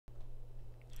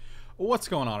What's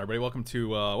going on, everybody? Welcome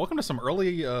to some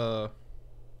early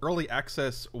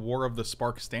access War of the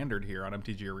Spark standard here on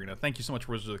MTG Arena. Thank you so much,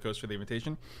 Wizards of the Coast, for the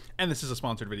invitation. And this is a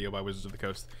sponsored video by Wizards of the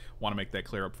Coast. Want to make that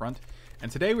clear up front.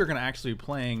 And today we're going to actually be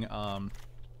playing.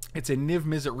 It's a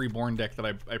Niv-Mizzet Reborn deck that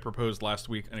I proposed last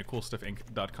week in a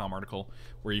CoolStuffInc.com article,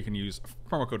 where you can use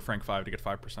promo code Frank5 to get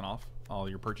 5% off all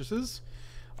your purchases.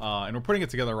 And we're putting it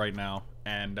together right now.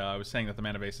 And I was saying that the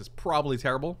mana base is probably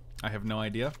terrible. I have no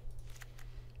idea.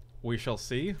 We shall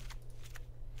see.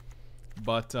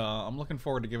 But I'm looking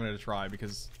forward to giving it a try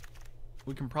because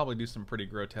we can probably do some pretty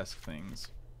grotesque things.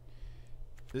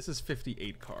 This is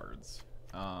 58 cards.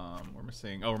 We're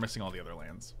missing all the other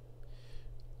lands.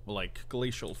 Like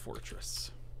Glacial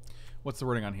Fortress. What's the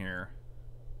wording on here?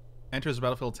 Enters the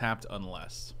battlefield tapped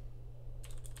unless.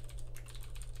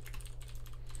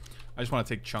 I just want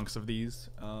to take chunks of these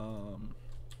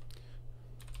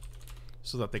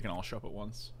so that they can all show up at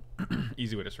once.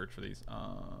 Easy way to search for these.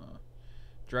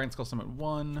 Dragon Skull Summit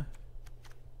 1.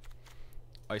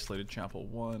 Isolated Chapel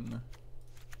 1.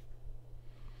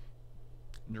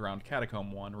 Drowned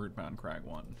Catacomb 1. Rootbound Crag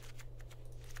 1.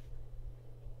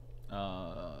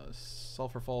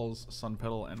 Sulphur Falls, Sun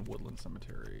Petal, and Woodland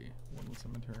Cemetery. Woodland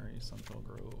Cemetery, Sun Petal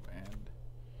Grove, and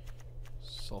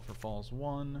Sulphur Falls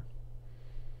 1.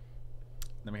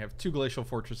 Then we have 2 Glacial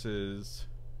Fortresses.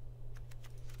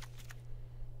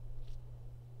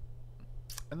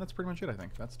 And that's pretty much it, I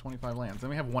think. That's 25 lands. Then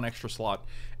we have 1 extra slot.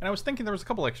 And I was thinking there was a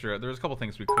couple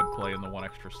things we could play in the 1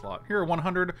 extra slot. Here are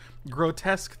 100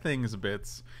 grotesque things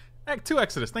bits. 2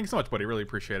 Exodus. Thanks so much, buddy. Really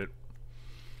appreciate it.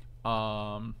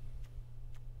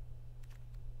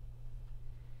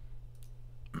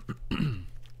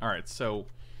 Alright, so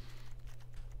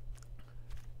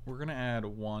we're gonna add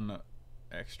 1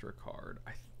 extra card.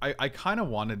 I kind of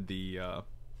wanted the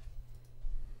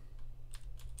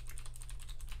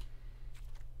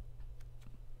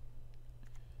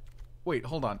wait,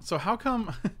 hold on. So how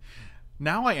come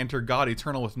now I enter God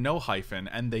Eternal with no hyphen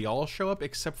and they all show up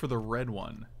except for the red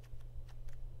one?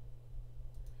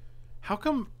 How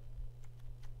come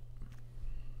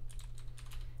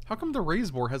the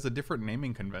Raze-Boar has a different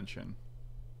naming convention?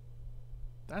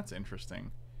 That's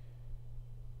interesting.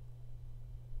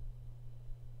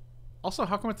 Also,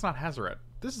 how come it's not Hazoret?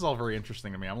 This is all very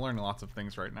interesting to me. I'm learning lots of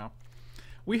things right now.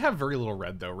 We have very little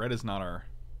red though. Red is not our...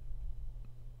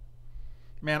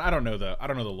 Man, I don't know the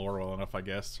lore well enough, I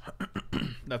guess.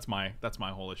 That's my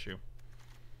whole issue.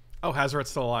 Oh,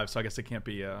 Hazoret's still alive, so I guess it can't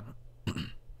be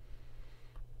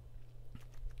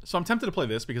So I'm tempted to play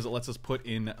this because it lets us put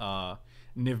in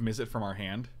Niv-Mizzet from our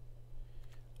hand.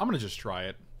 I'm gonna just try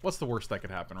it. What's the worst that could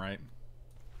happen, right?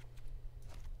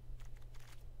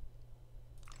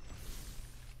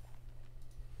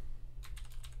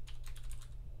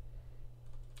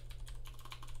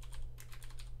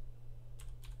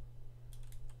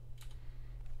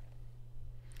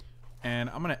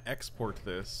 And I'm going to export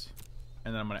this,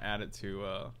 and then I'm going to add it to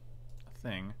a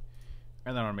thing,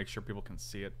 and then I'm going to make sure people can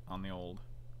see it on the old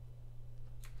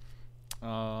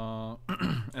War.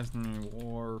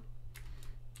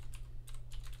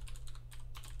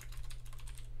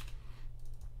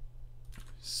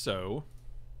 So,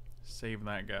 save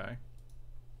that guy.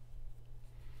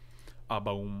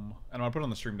 Boom. And I'm going to put it on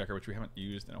the Stream Decker, which we haven't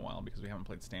used in a while because we haven't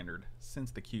played Standard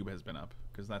since the cube has been up,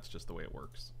 because that's just the way it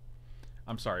works.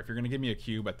 I'm sorry, if you're going to give me a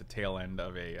cube at the tail end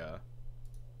of a...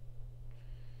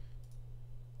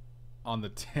 on the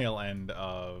tail end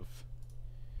of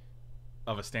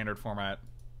a standard format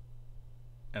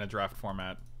and a draft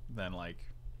format, then, like,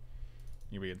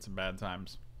 you'll be in some bad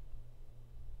times.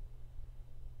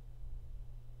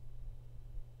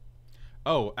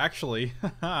 Oh, actually,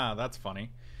 that's funny.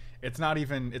 It's not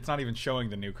even showing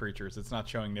the new creatures. It's not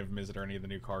showing Niv-Mizzet or any of the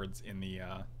new cards in the...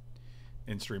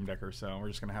 in Stream Decker, so we're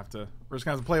just gonna have to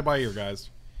play it by ear,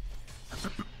 guys.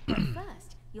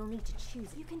 First, you'll need to choose.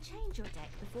 You can change your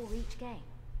deck before each game.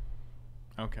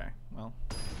 Okay, well,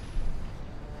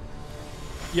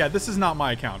 yeah, this is not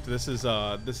my account. This is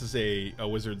a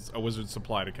Wizards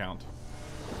supplied account.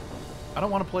 I don't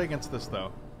want to play against this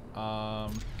though. I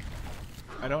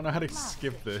don't know how to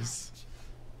skip this.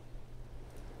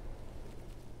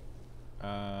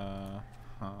 Huh.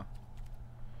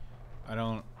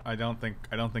 I don't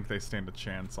think they stand a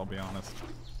chance, I'll be honest.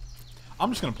 I'm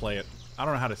just gonna play it. I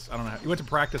don't know how. You went to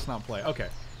practice, not play. Okay.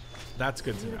 That's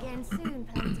good to know. Again soon,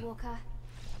 Planeswalker.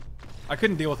 I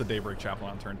couldn't deal with the Daybreak Chapel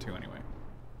on turn 2 anyway.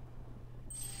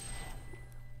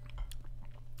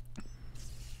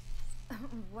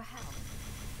 Wow.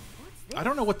 What's this? I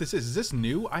don't know what this is. Is this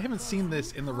new? I haven't seen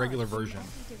this in the regular version.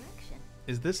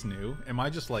 Is this new? Am I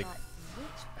just like...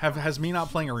 Has me not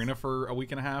playing Arena for a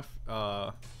week and a half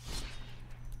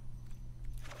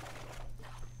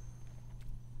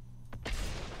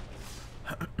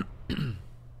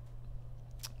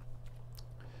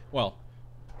Well,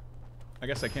 I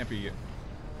guess I can't be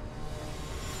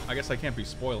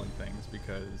spoiling things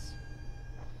because,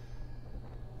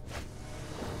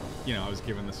 you know, I was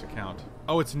given this account.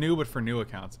 Oh, it's new, but for new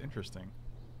accounts. Interesting.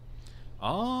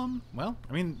 Well,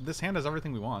 I mean, this hand has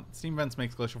everything we want. Steam Vents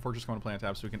makes Glacial Fortress come into play on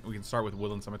tap, so we can start with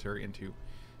Woodland Cemetery into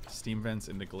Steam Vents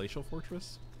into Glacial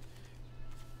Fortress.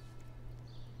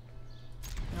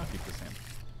 Yeah, I'll keep this hand.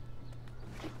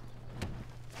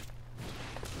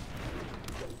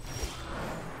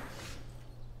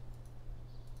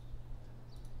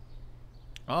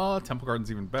 Temple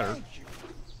Garden's even better.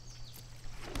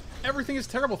 Everything is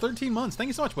terrible. 13 months. Thank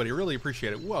you so much, buddy. Really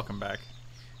appreciate it. Welcome back.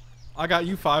 I got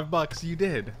you $5. You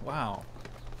did. Wow.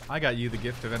 I got you the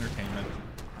gift of entertainment.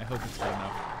 I hope it's good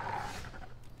enough.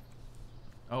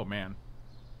 Oh, man.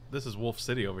 This is Wolf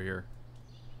City over here.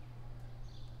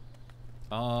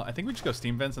 I think we just go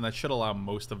Steam Vents, and that should allow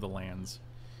most of the lands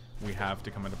we have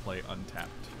to come into play untapped.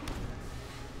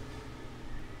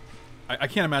 I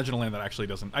can't imagine a land that actually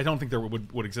doesn't... I don't think there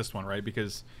would exist one, right?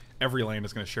 Because every land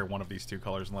is going to share one of these two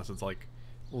colors unless it's, like,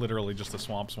 literally just a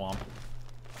swamp.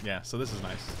 Yeah, so this is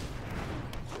nice.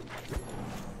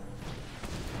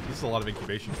 This is a lot of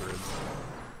incubation periods.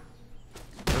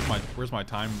 Where's my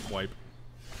time wipe?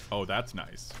 Oh, that's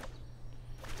nice.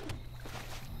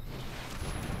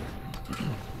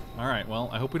 Alright, well,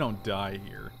 I hope we don't die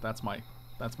here. That's my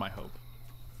hope.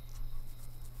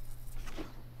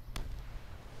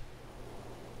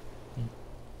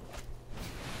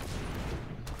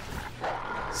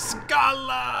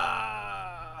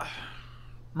 Scala!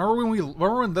 Remember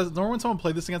when someone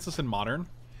played this against us in Modern?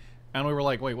 And we were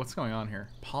like, wait, what's going on here?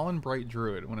 Pollen Bright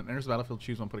Druid. When it enters the battlefield,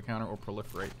 choose one, put a counter, or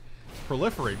proliferate.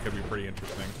 Proliferate could be pretty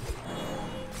interesting.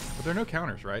 But there are no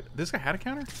counters, right? This guy had a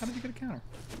counter? How did you get a counter?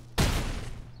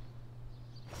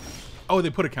 Oh, they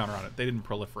put a counter on it. They didn't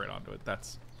proliferate onto it.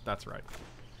 That's right.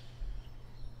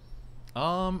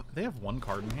 They have one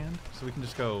card in hand, so we can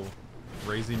just go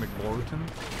Raze-Boar.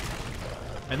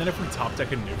 And then if we top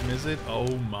deck a Niv-Mizzet,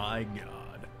 oh my god.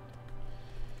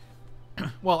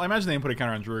 Well, I imagine they didn't put a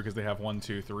counter on Druid because they have 1,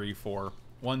 2, 3, 4,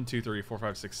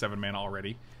 5, 6, 7 mana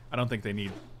already. I don't think they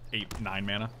need 8, 9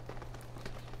 mana.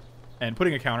 And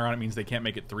putting a counter on it means they can't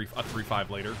make it a 3/5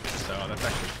 later, so that's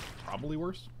actually probably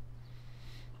worse.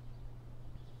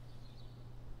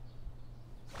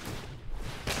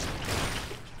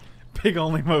 Pig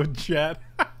only mode chat.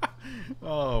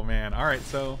 Oh man. Alright,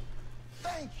 so.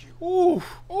 Thank you. Ooh.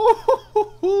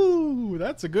 Ooh,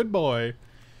 that's a good boy.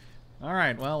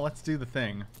 Alright, well, let's do the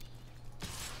thing.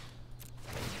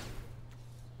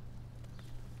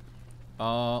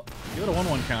 Give it a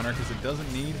 1/1 counter because it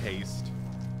doesn't need haste.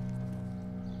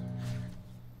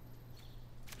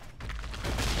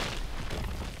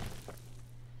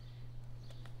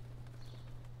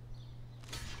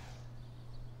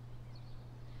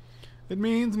 It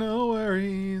means no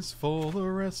worries for the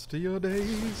rest of your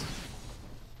days.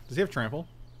 Does he have trample?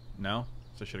 No?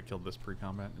 So I should have killed this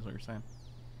pre-combat, is what you're saying.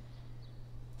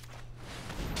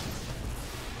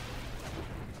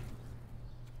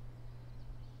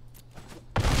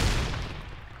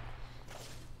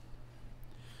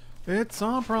 It's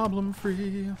all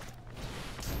problem-free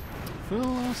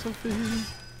philosophy.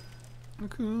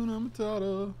 Hakuna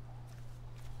Matata.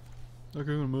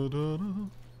 Hakuna Matata.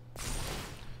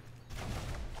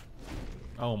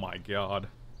 Oh my god.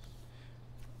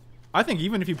 I think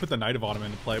even if you put the Knight of Autumn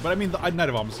into play, but I mean, the Knight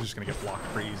of Autumn is just going to get blocked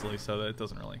pretty easily, so that it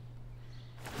doesn't really...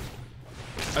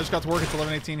 I just got to work. It's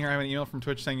 11:18 here. I have an email from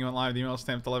Twitch saying you went live. The email is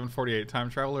stamped 11:48. Time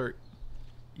Traveler?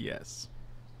 Yes.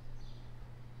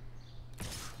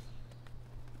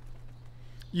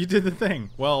 You did the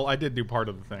thing. Well, I did do part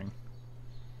of the thing.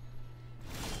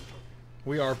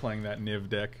 We are playing that Niv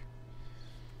deck.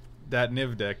 That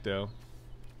Niv deck, though.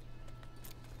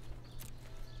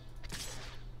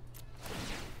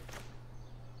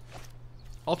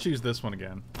 I'll choose this one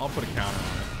again. I'll put a counter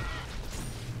on it.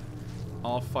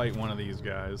 I'll fight one of these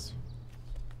guys.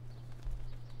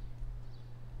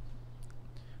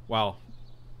 Wow.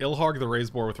 Ilharg the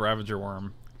Raze-Boar with Ravager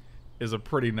Wurm is a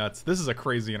pretty nuts. This is a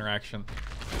crazy interaction.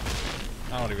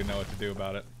 I don't even know what to do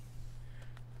about it.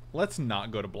 Let's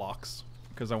not go to blocks,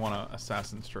 because I want an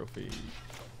Assassin's Trophy.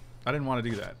 I didn't want to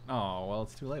do that. Oh, well,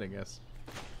 it's too late, I guess.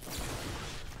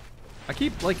 I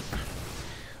keep, like...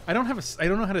 I don't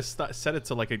know how to set it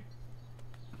to, like, a...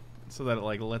 so that it,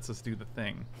 like, lets us do the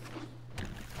thing.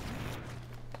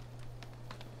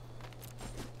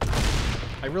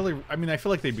 I mean, I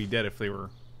feel like they'd be dead if they were...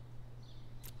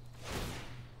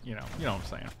 You know what I'm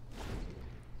saying.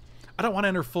 I don't want to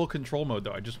enter full control mode,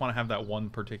 though. I just want to have that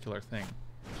one particular thing.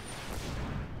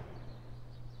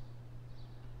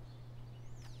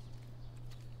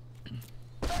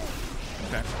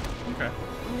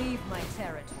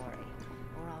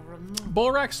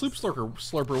 Bullrack Sloop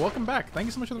Slurper, welcome back. Thank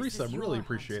you so much for the resub. Really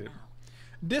appreciate it.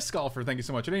 Disc Golfer, thank you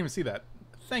so much. I didn't even see that.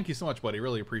 Thank you so much, buddy.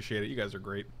 Really appreciate it. You guys are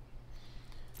great.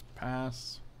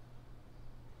 Pass.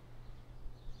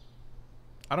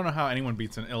 I don't know how anyone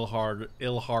beats an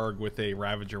Ilharg with a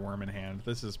Ravager Wurm in hand.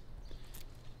 This is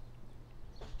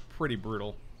pretty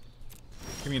brutal.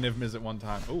 Give me a Niv-Mizzet one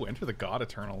time. Oh, enter the God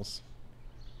Eternals.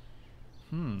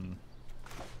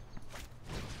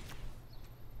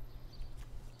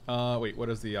 Wait, what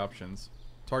is the options?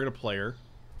 Target a player.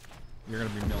 You're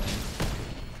gonna be milling.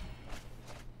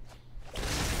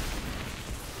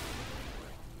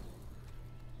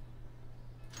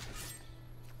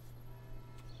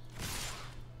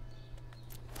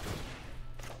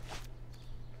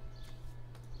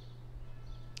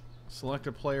 Select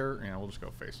a player. Yeah, we'll just go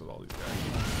face with all these guys.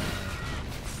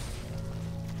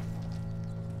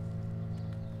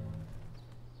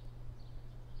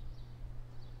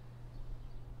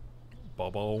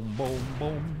 Boom, boom,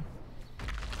 boom.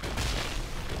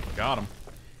 Got him.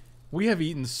 We have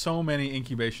eaten so many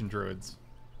incubation druids.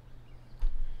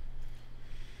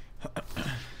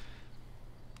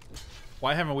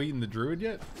 Why haven't we eaten the druid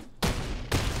yet?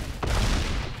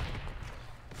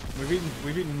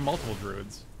 We've eaten multiple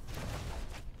druids.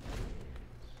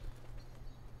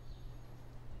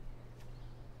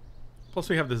 Plus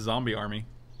we have this zombie army.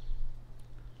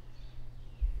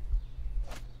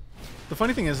 The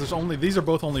funny thing is, these are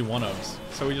both only one-ofs,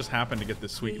 so we just happen to get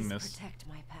this sweetness. Protect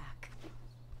my pack.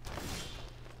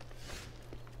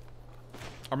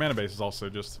 Our mana base is also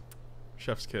just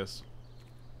chef's kiss.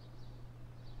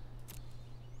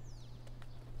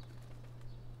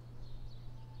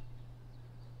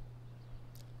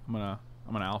 I'm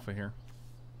gonna alpha here.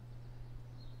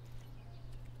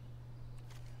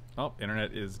 Oh,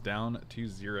 internet is down to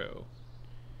 0.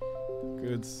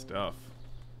 Good stuff.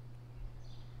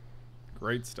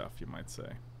 Great stuff, you might say.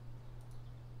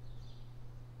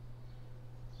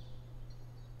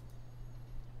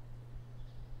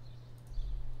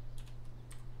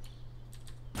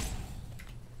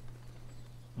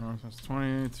 That's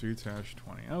 20,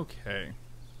 2-20. Okay.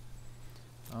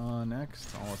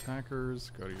 Next, all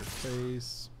attackers, go to your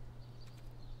face.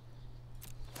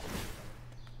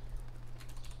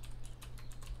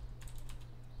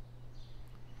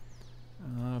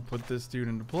 Put this dude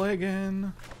into play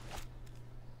again.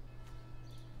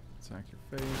 Attack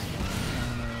your face.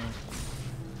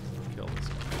 Kill this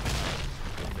guy.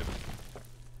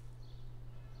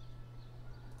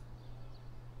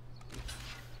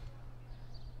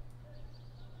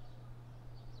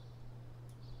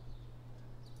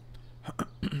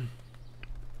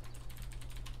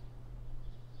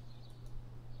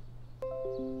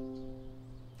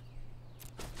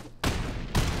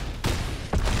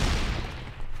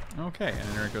 Okay, and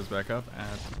then it goes back up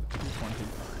at 223.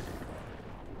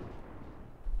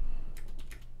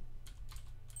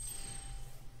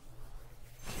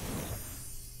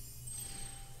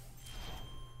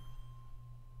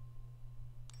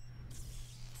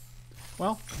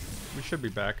 Well, we should be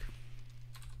back.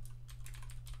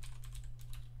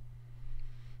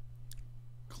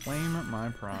 Claim my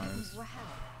prize. Wow.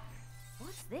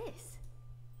 What's this?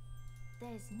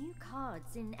 There's new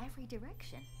cards in every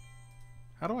direction.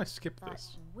 How do I skip But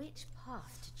this? which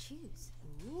path to choose?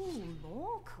 Ooh,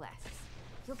 more quests.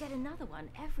 You'll get another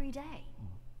one every day.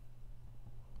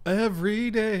 Every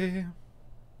day.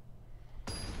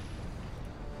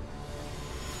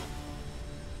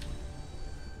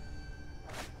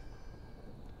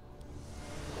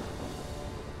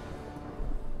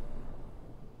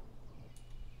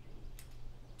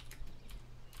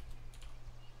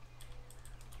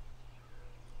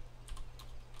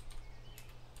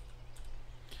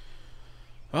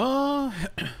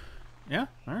 Yeah,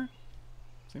 alright.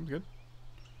 Seems good.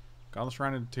 Godless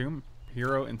Shrine into Tomb.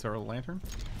 Hero into a Lantern.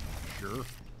 Sure.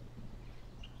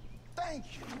 Thank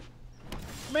you.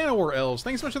 Mana War Elves.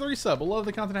 Thanks so much for the resub. I love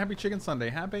the content. Happy Chicken Sunday.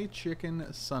 Happy Chicken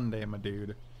Sunday, my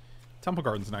dude. Temple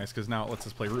Garden's nice because now it lets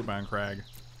us play Rootbound Crag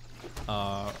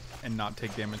and not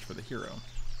take damage for the hero.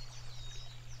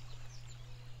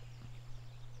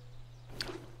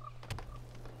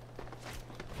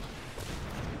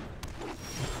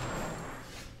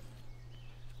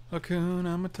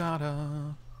 Hakuna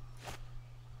Matata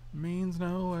means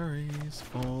no worries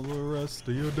for the rest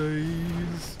of your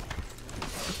days.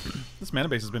 This mana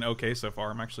base has been okay so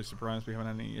far. I'm actually surprised we haven't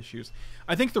had any issues.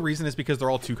 I think the reason is because they're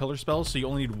all 2-color spells, so you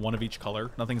only need one of each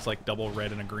color. Nothing's like double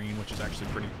red and a green, which is actually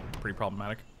pretty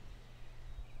problematic.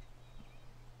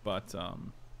 But yeah.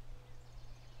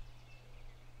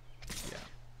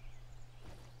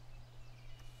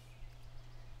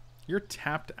 You're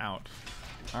tapped out.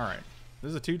 All right. This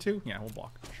is a 2/2? Yeah, we'll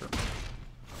block. Sure.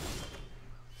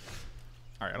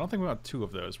 Alright, I don't think we got 2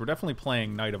 of those. We're definitely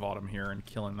playing Night of Autumn here and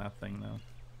killing that thing, though.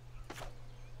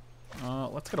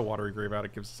 Let's get a Watery Grave out.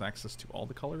 It gives us access to all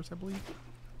the colors, I believe.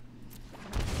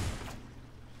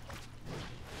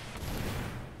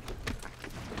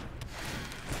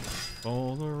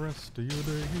 For the rest of your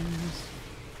days.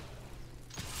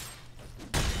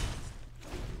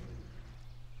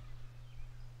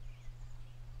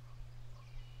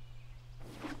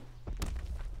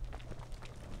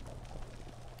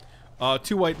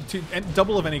 Two white, and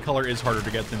double of any color is harder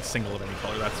to get than single of any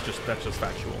color. That's just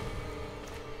factual.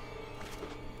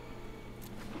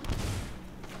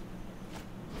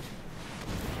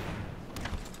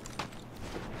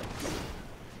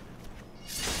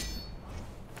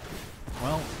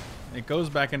 Well, it goes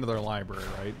back into their library,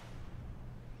 right?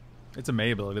 It's a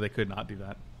May ability. They could not do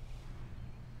that.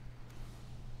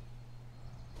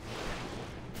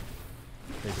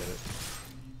 They did it.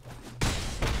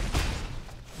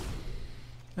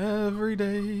 Every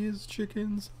day is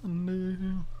Chicken Sunday.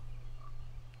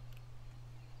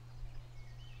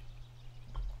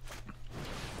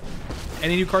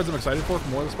 Any new cards I'm excited for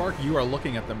from War of the Spark? You are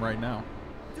looking at them right now.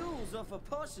 Duels off of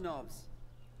Potionobs.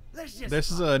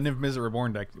 This is a Niv-Mizzet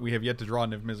Reborn deck. We have yet to draw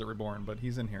Niv-Mizzet Reborn, but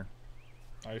he's in here.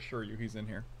 I assure you, he's in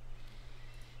here.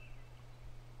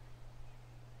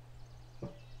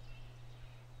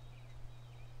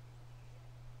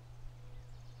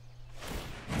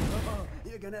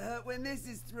 You're gonna hurt when this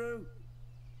is through.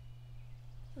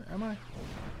 Am I?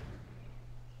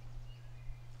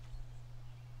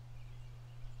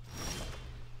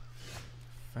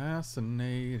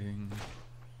 Fascinating.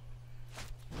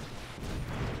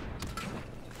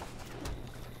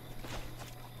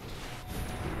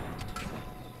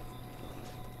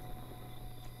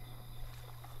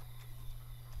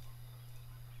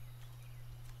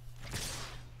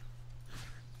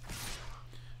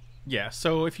 Yeah,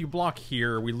 so if you block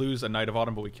here, we lose a Knight of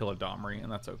Autumn, but we kill a Domri, and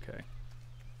that's okay.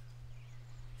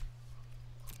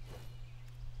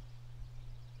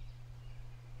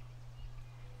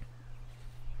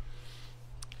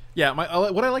 Yeah,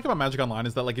 what I like about Magic Online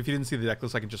is that, like, if you didn't see the deck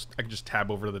list, I can just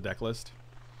tab over to the deck list.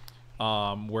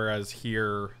 Whereas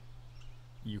here,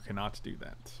 you cannot do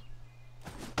that.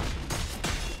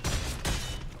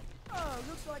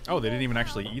 Oh, they didn't even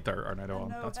actually eat our Knight of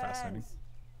Autumn. That's fascinating.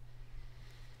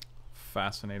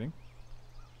 Fascinating.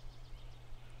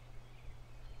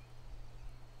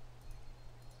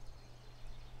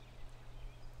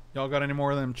 Y'all got any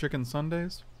more of them chicken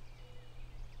sundaes?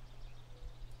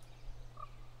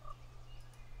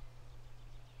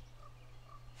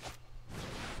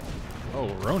 Oh,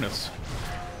 Ronus.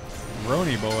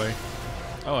 Rony boy.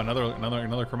 Oh,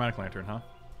 another Chromatic Lantern, huh?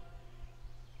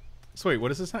 So wait,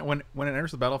 what is this? When it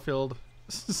enters the battlefield?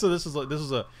 So this is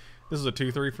a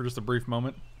 2/3 for just a brief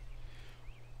moment.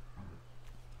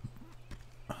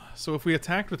 So if we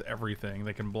attacked with everything,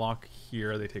 they can block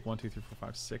here. They take 1, 2, 3, 4,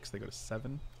 5, 6. They go to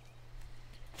 7.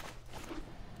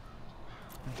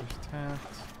 Enters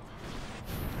tapped.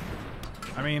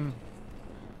 I mean,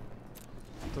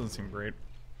 it doesn't seem great.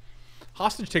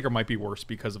 Hostage Taker might be worse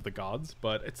because of the gods,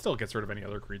 but it still gets rid of any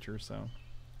other creature, so.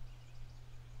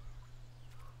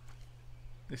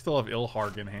 They still have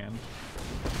Ilharg in hand.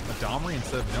 A Domri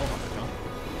instead of an Ilharg, huh?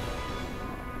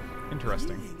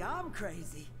 Interesting. You think I'm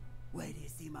crazy? Wait till you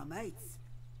see my mates.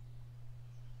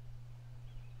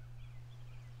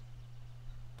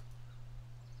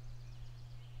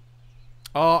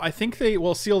 I think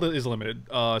sealed is limited.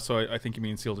 So I think you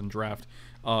mean sealed in draft.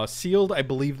 Sealed, I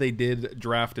believe they did.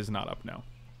 Draft is not up now.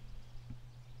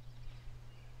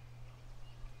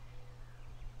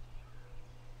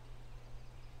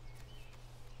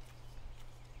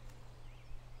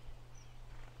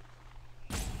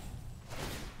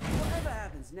 Whatever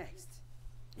happens next,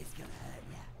 it's gonna hurt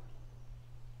ya.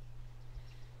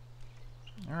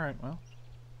 All right, well.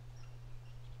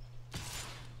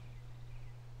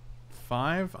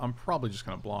 5. I'm probably just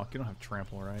gonna block. You don't have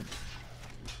trample, right?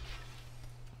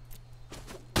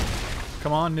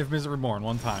 Come on, Niv-Mizzet Reborn,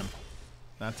 one time.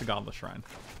 That's a Godless Shrine.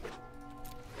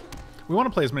 We want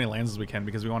to play as many lands as we can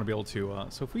because we want to be able to.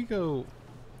 So if we go,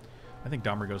 I think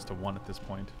Domri goes to 1 at this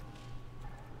point.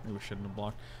 Maybe we shouldn't have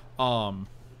blocked.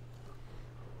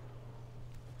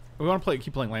 We want to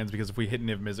keep playing lands because if we hit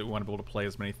Niv-Mizzet, we want to be able to play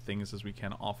as many things as we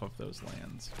can off of those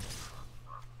lands.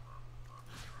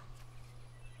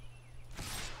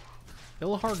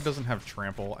 Ilharg doesn't have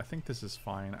trample. I think this is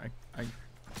fine.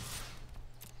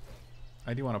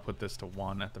 I do want to put this to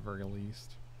 1 at the very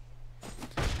least.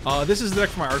 This is the deck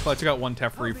for my article. I took out 1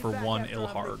 Teferi for 1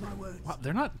 Ilharg.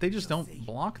 Wow, they just don't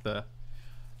block the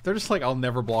They're just like, I'll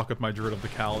never block with my Druid of the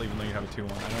Cal, even though you have a 2-1.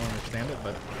 I don't understand it,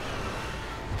 but...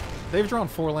 They've drawn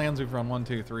 4 lands. We've drawn 1,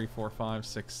 2, 3, 4, 5,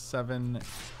 6, 7,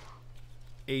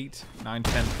 8, 9,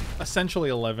 10. Essentially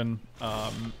 11.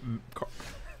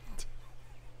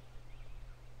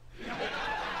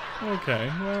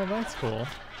 Okay, well, that's cool.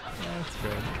 That's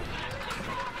good.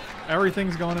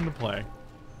 Everything's going into play.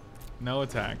 No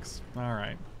attacks.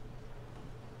 Alright.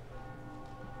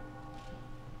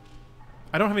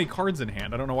 I don't have any cards in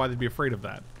hand. I don't know why they'd be afraid of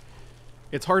that.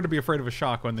 It's hard to be afraid of a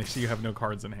shock when they see you have no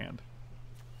cards in hand.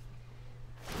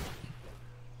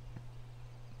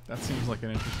 That seems like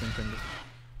an interesting thing.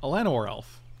 Alana or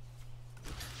Elf?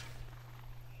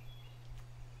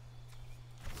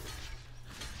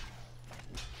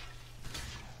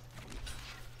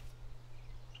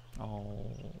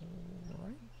 All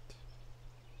right.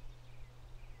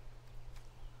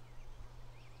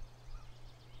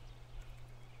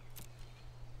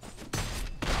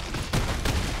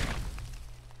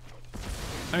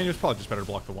 I mean, it was probably just better to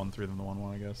block the 1-3 than the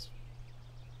 1-1, I guess.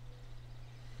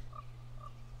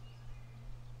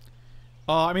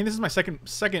 I mean, this is my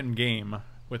second game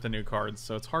with the new cards,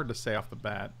 so it's hard to say off the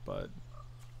bat, but...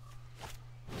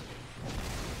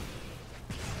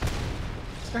 Does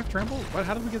this guy have trample? What?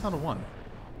 How did we get down to 1?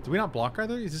 Do we not block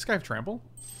either? Does this guy have trample?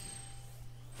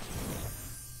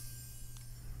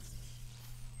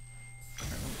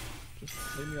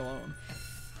 Just leave me alone.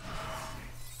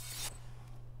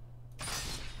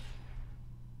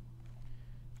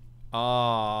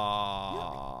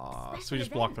 So we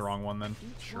just blocked the wrong one then.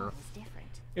 Sure.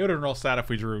 It would have been real sad if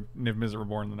we drew Niv-Mizzet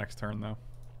Reborn the next turn, though.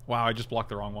 Wow, I just blocked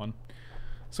the wrong one.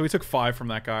 So we took 5 from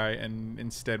that guy, and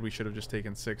instead we should have just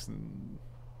taken 6. And...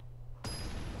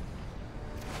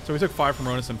 So we took 5 from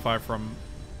Ronus and 5 from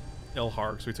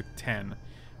Ilharg, so we took 10.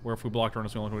 Where if we blocked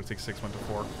Ronus, we only would have taken 6, went to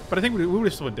 4. But I think we would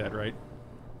have still been dead, right?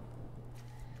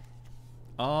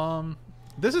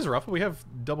 This is rough, but we have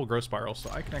double Growth Spiral, so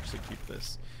I can actually keep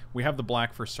this. We have the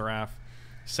black for Seraph.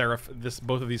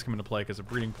 Both of these come into play because of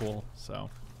Breeding Pool, so...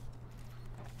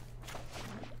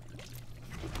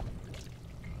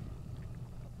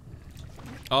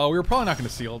 Oh, we were probably not going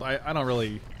to Sealed. I don't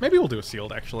really... Maybe we'll do a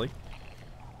Sealed, actually.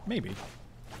 Maybe.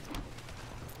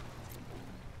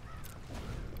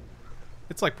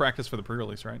 It's like practice for the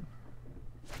pre-release, right?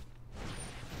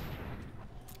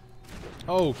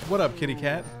 Oh, what up, kitty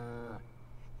cat?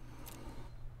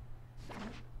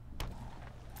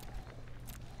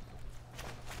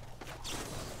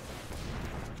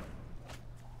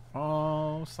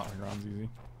 Oh, Sonic Ground's easy.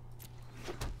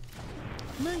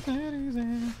 Make it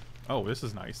easy. Oh, this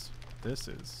is nice. This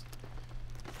is...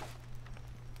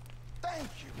 Thank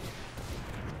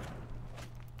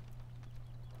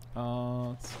you.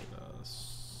 Let's see,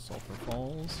 Sulphur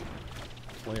Falls.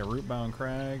 Play a Rootbound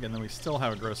Crag, and then we still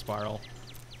have a Growth Spiral.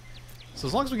 So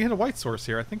as long as we can hit a white source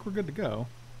here, I think we're good to go.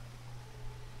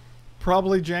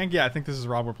 Probably Jank. Yeah, I think this is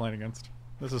Rob we're playing against.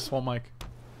 This is Swole Mike.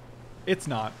 It's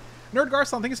not. Nerd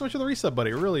Garson, thank you so much for the resub,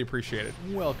 buddy. Really appreciate it.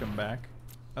 Welcome back.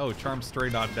 Oh, Charm Stray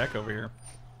Deck over here.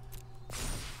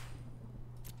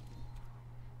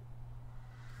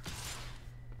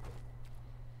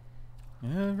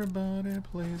 Everybody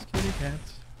plays kitty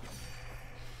cats.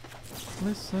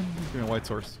 Listen. He's doing a white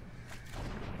source.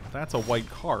 That's a white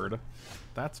card.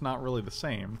 That's not really the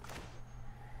same.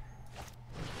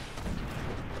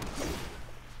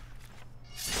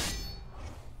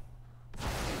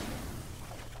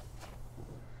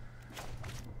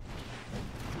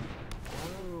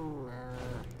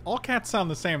 All cats sound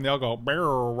the same. They all go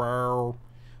bow, bow.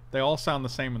 They all sound the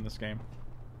same in this game.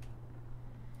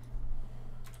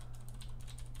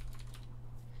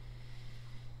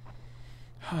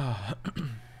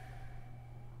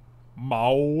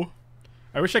 Mow.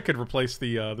 I wish I could replace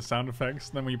the sound effects.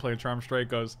 Then when you play a Charm Stray, it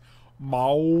goes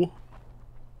mow.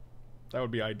 That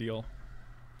would be ideal.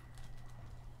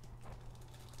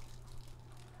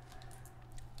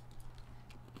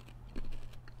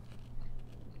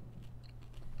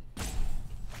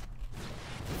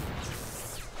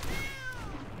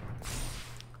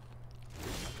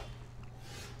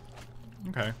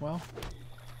 Okay, well.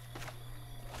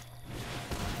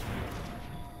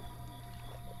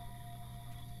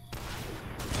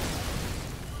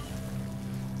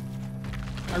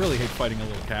 I really hate fighting a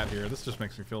little cat here. This just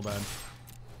makes me feel bad.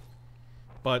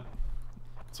 But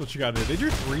that's what you gotta do. They drew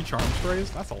 3 Charm Strays?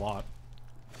 That's a lot.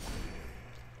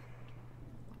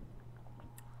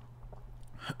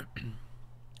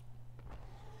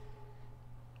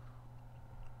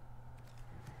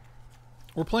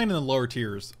 We're playing in the lower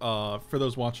tiers, for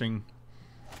those watching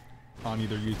on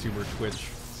either YouTube or Twitch.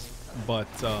 But,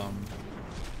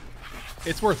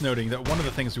 It's worth noting that one of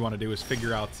the things we want to do is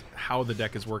figure out how the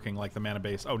deck is working, like the mana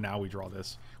base. Oh, now we draw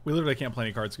this. We literally can't play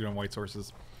any cards because we don't have white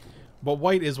sources. But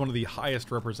white is one of the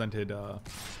highest represented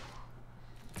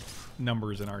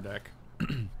numbers in our deck.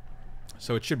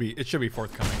 So it should be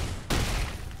forthcoming.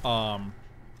 One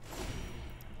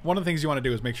of the things you want to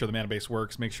do is make sure the mana base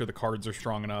works, make sure the cards are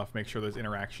strong enough, make sure there's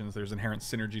interactions, there's inherent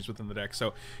synergies within the deck.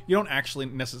 So you don't actually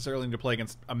necessarily need to play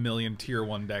against a million tier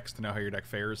 1 decks to know how your deck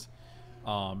fares.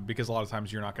 Because a lot of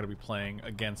times you're not going to be playing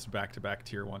against back-to-back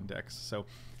tier 1 decks. So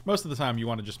most of the time you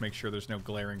want to just make sure there's no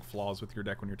glaring flaws with your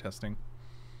deck when you're testing.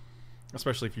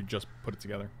 Especially if you just put it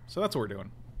together. So that's what we're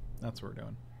doing. That's what we're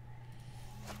doing.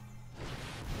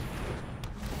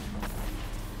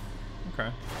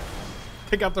 Okay.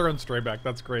 They got their own stray back.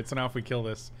 That's great. So now if we kill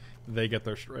this, they get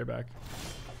their stray back.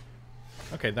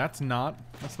 Okay, that's not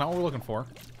what we're looking for.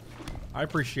 I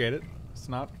appreciate it. It's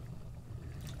not.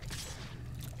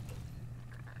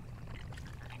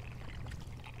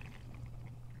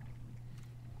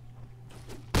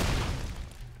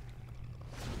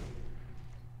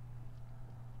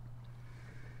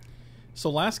 So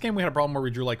last game we had a problem where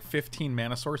we drew like 15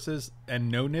 mana sources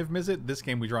and no Niv-Mizzet. This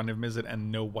game we draw Niv-Mizzet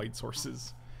and no white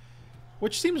sources.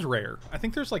 Which seems rare. I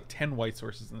think there's like 10 white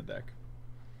sources in the deck.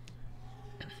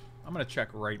 I'm going to check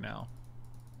right now.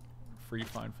 For you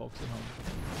fine folks at home.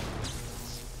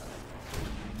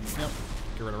 Yep.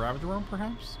 Get rid of Ravager Wurm,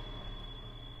 perhaps?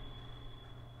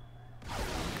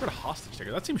 Get rid of Hostage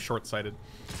Taker. That seems short-sighted.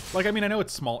 Like, I mean, I know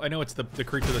it's small. I know it's the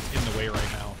creature that's in the way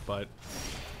right now, but...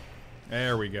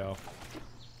 There we go.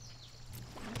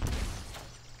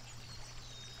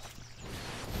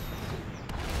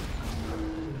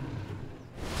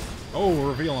 Oh,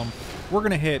 reveal them. We're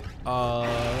going to hit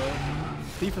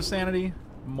Thief of Sanity,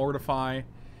 Mortify,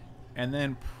 and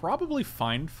then probably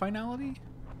find Finality.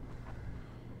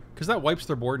 Because that wipes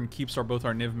their board and keeps both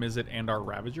our Niv-Mizzet and our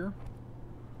Ravager.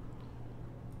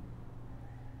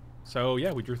 So,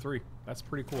 yeah, we drew 3. That's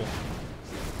pretty cool.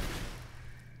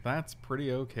 That's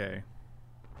pretty okay.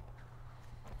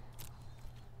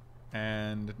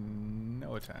 And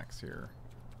no attacks here.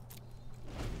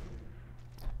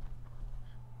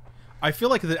 I feel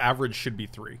like the average should be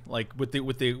 3. Like with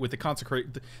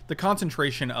the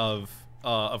concentration of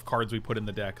cards we put in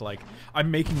the deck. Like, I'm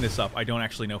making this up. I don't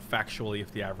actually know factually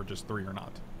if the average is 3 or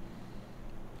not.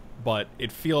 But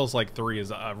it feels like 3 is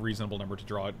a reasonable number to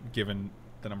draw given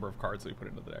the number of cards that we put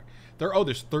into the deck.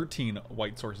 There's 13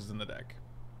 white sources in the deck.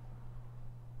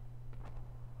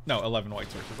 No, 11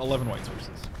 white sources. 11 white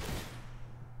sources.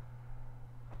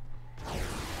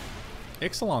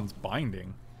 Ixalan's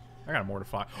Binding. I gotta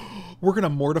mortify. We're gonna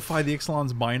mortify the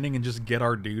Ixalan's Binding and just get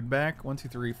our dude back. 1, 2,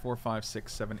 3, 4, 5,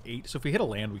 6, 7, 8. So if we hit a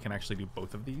land, we can actually do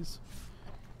both of these.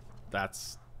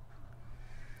 That's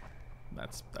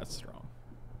strong.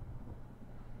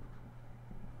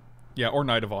 Yeah, or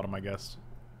Night of Autumn, I guess.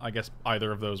 I guess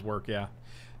either of those work, yeah.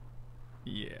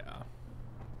 Yeah.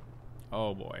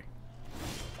 Oh boy.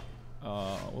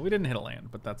 Well, we didn't hit a land,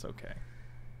 but that's okay.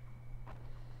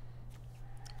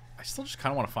 I still just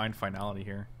kind of want to find Finality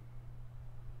here.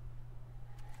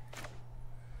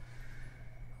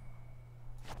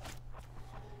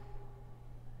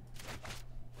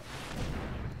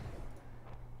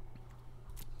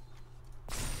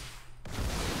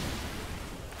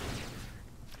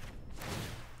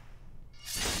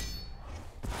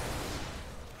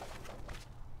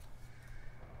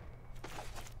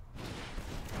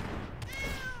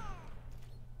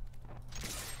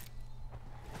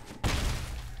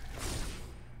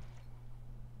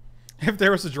 If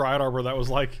there was a Dryad Arbor that was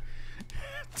like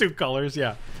 2 colors,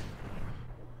 yeah.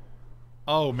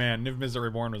 Oh man, Niv-Mizzet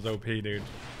Reborn was OP, dude.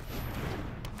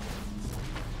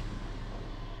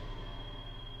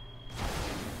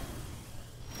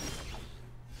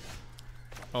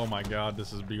 Oh my god,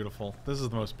 this is beautiful. This is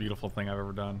the most beautiful thing I've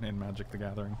ever done in Magic the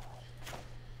Gathering.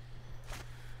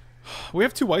 We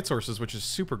have 2 white sources, which is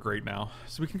super great now.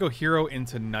 So we can go Hero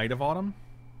into Night of Autumn.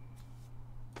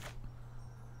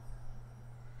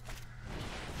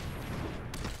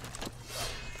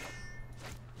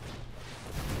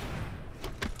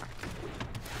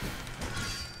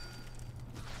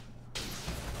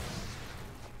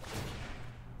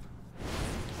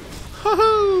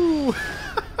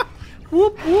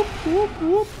 Whoop, whoop, whoop,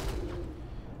 whoop.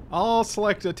 I'll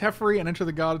select a Teferi and enter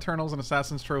the God Eternals, an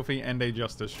Assassin's Trophy, and a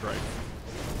Justice Strike.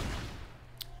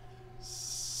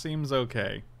 Seems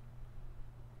okay.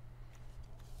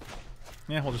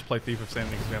 Yeah, we'll just play Thief of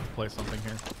Sanity because we have to play something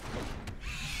here.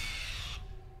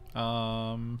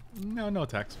 No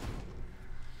attacks.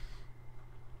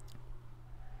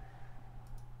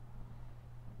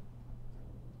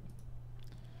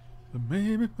 The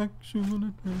baby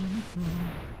action.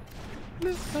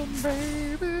 Listen,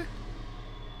 baby.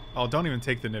 Oh, don't even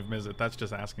take the Niv-Mizzet. That's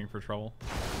just asking for trouble.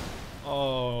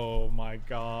 Oh my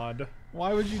god.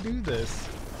 Why would you do this?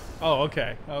 Oh,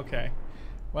 okay. Okay.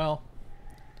 Well,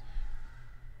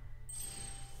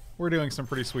 we're doing some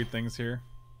pretty sweet things here.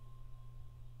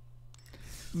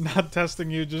 Not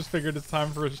testing you, just figured it's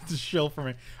time for it to shill for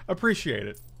me. Appreciate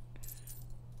it.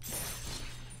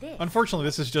 Unfortunately,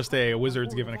 this is just a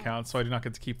Wizards given account, so I do not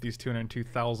get to keep these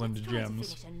 202,000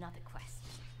 gems.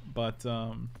 But,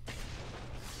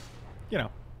 you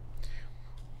know.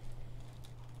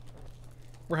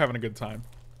 We're having a good time.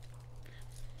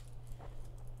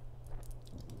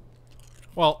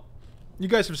 Well, you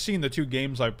guys have seen the 2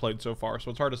 games I've played so far, so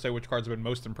it's hard to say which cards I've been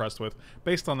most impressed with.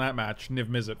 Based on that match,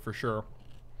 Niv-Mizzet for sure.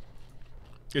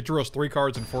 It drew us 3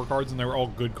 cards and 4 cards, and they were all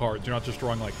good cards. You're not just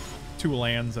drawing like 2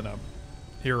 lands and a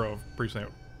Hero of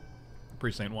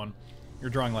Precinct One. You're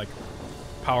drawing like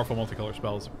powerful multicolor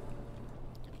spells.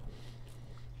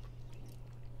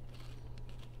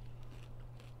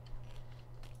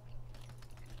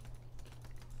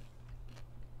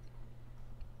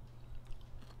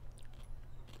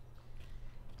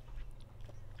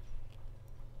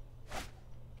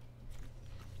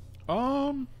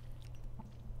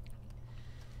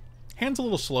 Hand's a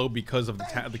little slow because of the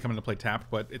coming into play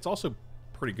tapped, but it's also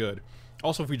pretty good.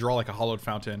 Also, if we draw like a Hollowed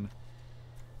Fountain,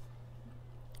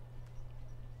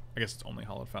 I guess it's only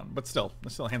Hollowed Fountain, but still,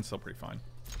 hand's still pretty fine.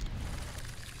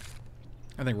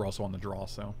 I think we're also on the draw,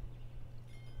 so.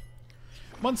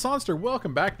 Munsonster,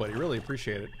 welcome back, buddy. Really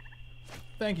appreciate it.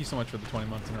 Thank you so much for the 20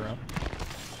 months in a row.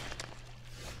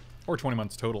 Or 20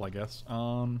 months total, I guess.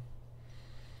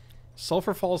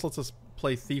 Sulphur Falls lets us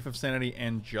play Thief of Sanity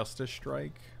and Justice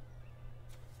Strike.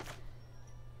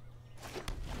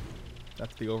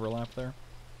 That's the overlap there.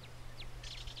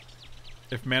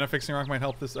 If Mana Fixing Rock might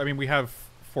help this... I mean, we have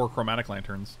 4 Chromatic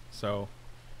Lanterns, so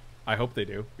I hope they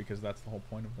do, because that's the whole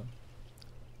point of them.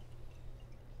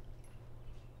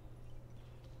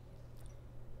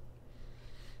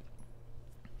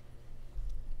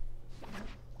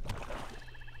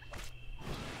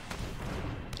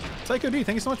 Psycho D,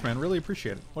 thank you so much, man. Really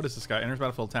appreciate it. What is this guy? Enters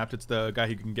battlefield tapped. It's the guy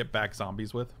who can get back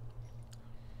zombies with.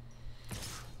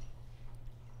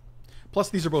 Plus,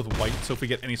 these are both white, so if we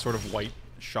get any sort of white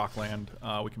shock land,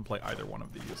 we can play either one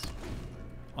of these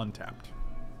untapped.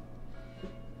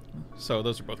 So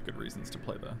those are both good reasons to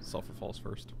play the Sulphur Falls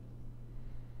first.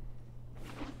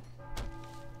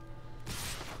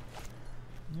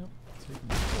 Yep.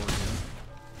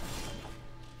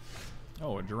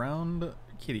 Oh, a drowned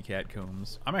kitty cat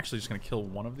combs. I'm actually just going to kill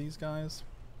one of these guys.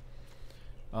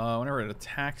 Whenever it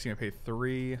attacks, you're going to pay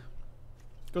 3. It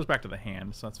goes back to the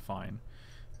hand, so that's fine.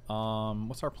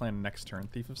 What's our plan next turn?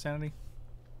 Thief of Sanity?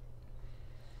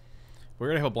 We're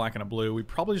going to have a black and a blue. We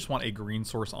probably just want a green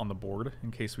source on the board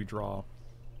in case we draw.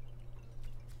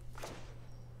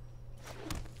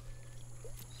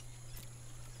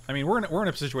 I mean, we're in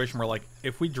a situation where, like,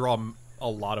 if we draw a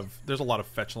lot of... There's a lot of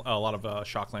fetch... a lot of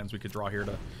shock lands we could draw here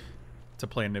to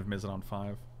play a Niv-Mizzet on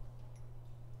 5.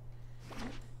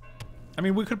 I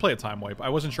mean, we could play a Time Wipe. I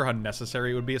wasn't sure how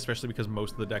necessary it would be, especially because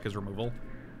most of the deck is removal.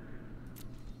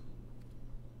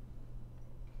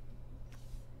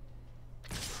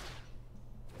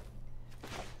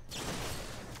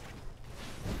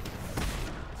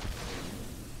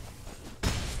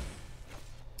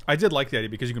 I did like the idea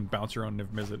because you can bounce your own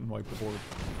Niv-Mizzet and wipe the board.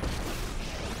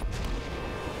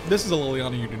 This is a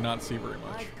Liliana you do not see very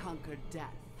much. I conquered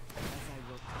death as I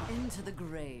will into the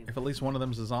grave. If at least one of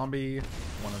them is a zombie,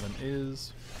 one of them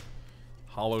is.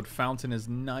 Hollowed Fountain is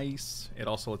nice. It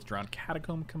also lets Drowned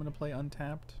Catacomb come into play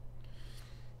untapped.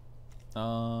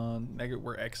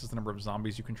 Where X is the number of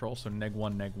zombies you control, so neg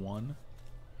 1, neg 1.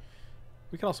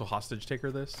 We could also Hostage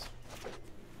Taker this.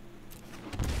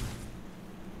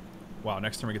 Wow,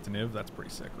 next time we get to Niv, that's pretty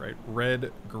sick, right?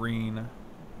 Red, green,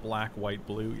 black, white,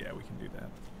 blue. Yeah, we can do that.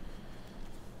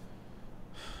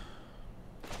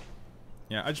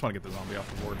 Yeah, I just want to get the zombie off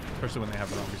the board, especially when they have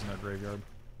zombies in their graveyard.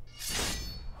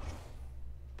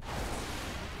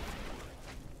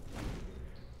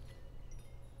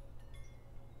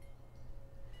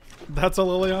 That's a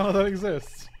Liliana that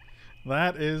exists.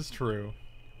 That is true.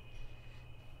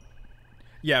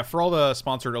 Yeah, for all the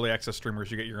sponsored early access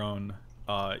streamers, you get your own...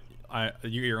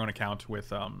 you get your own account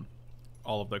with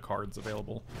all of the cards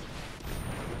available.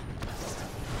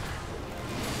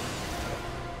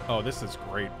 Oh, this is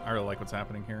great. I really like what's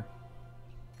happening here.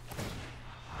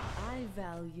 I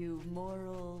value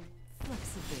moral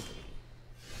flexibility.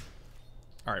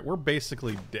 Alright, we're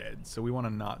basically dead, so we want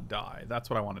to not die. That's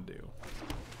what I want to do.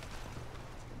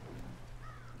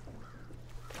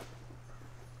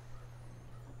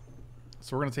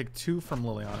 So we're gonna take 2 from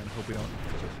Liliana and hope we don't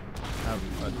have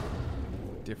a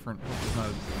different.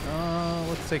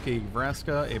 Let's take a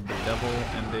Vraska, a Bedevil,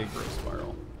 and a Growth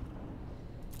Spiral.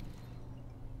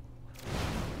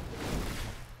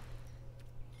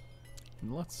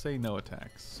 And let's say no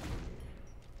attacks.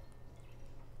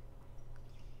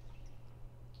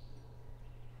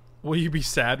 Will you be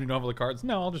sad when you don't have the cards?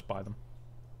 No, I'll just buy them.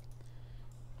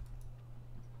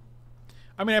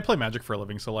 I mean, I play Magic for a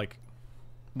living, so like,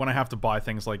 when I have to buy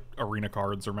things like Arena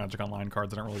cards or Magic Online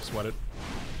cards, I don't really sweat it.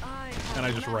 And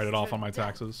I just write it off on my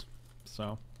taxes,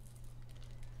 so.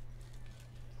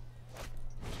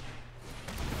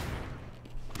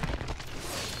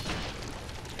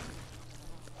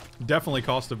 Definitely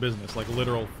cost of business, like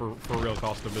literal for real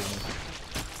cost of business.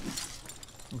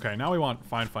 Okay, now we want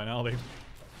Find Finality.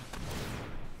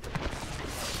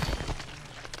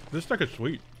 This deck is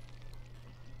sweet.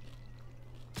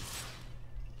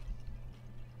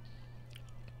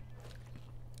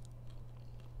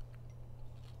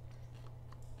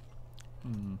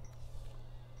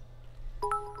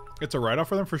 It's a write-off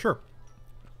for them, for sure.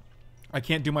 I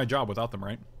can't do my job without them,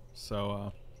 right?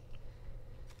 So,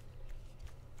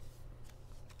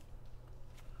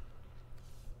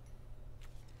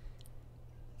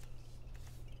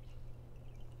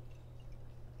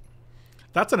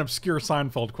 that's an obscure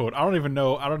Seinfeld quote. I don't even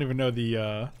know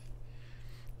the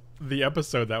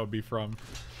episode that would be from.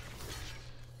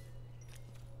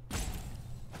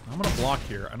 I'm gonna block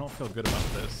here. I don't feel good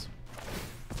about this.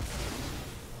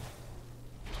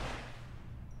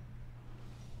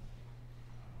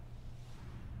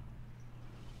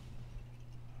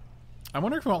 I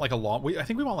wonder if we want like a law. I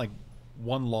think we want like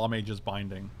 1 Law Mage's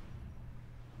Binding.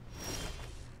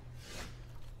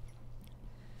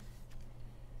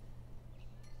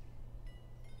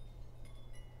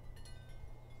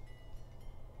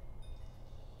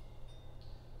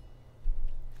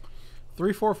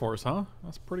 Three 4/4s, huh?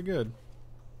 That's pretty good.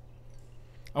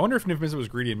 I wonder if Niv-Mizzet was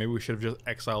greedy and maybe we should have just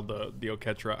exiled the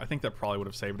Oketra. I think that probably would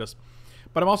have saved us.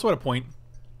 But I'm also at a point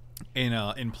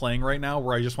in playing right now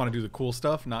where I just want to do the cool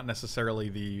stuff, not necessarily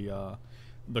the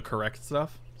correct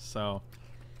stuff. So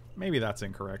maybe that's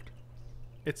incorrect.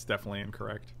 It's definitely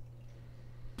incorrect.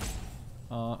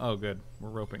 Oh good, we're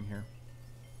roping here.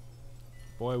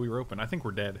 Boy, we roping. I think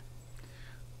we're dead.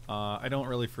 I don't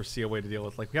really foresee a way to deal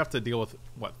with, like, we have to deal with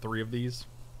what, 3 of these?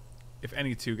 If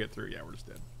any 2 get through, yeah, we're just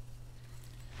dead.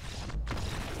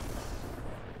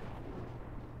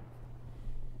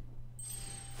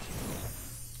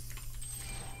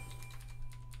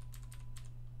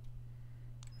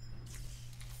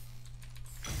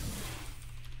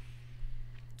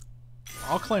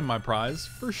 I'll claim my prize,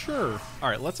 for sure.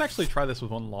 Alright, let's actually try this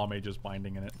with 1 Law Mage's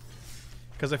Binding in it.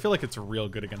 Because I feel like it's real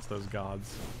good against those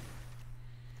gods.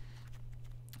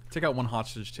 Take out 1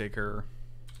 Hostage Taker.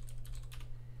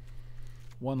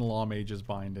 1 Law Mage's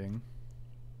Binding.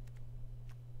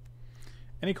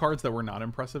 Any cards that were not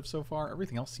impressive so far?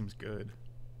 Everything else seems good.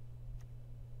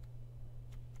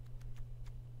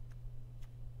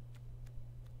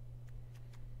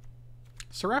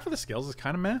 Seraph of the Scales is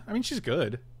kind of meh. I mean, she's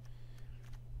good.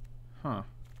 Huh.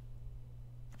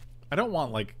 I don't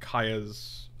want, like,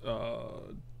 Kaya's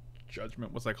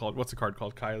Judgment. What's that called? What's the card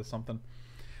called? Kaya's something.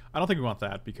 I don't think we want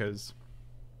that because...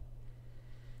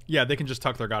 Yeah, they can just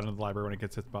tuck their god into the library when it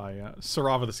gets hit by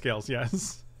Seraph of the Scales,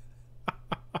 yes.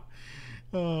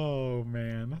 Oh,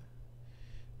 man.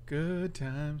 Good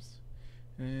times.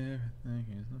 Everything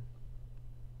is...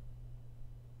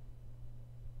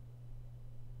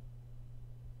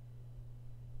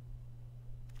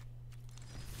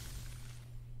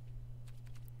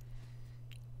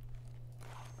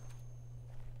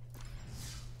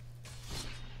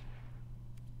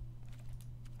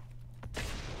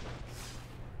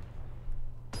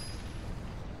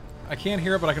 I can't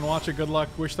hear it, but I can watch it. Good luck.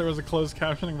 Wish there was a closed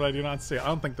captioning, but I do not see it. I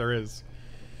don't think there is.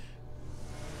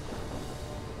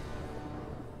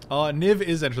 Niv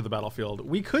is Enter the Battlefield.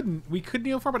 We could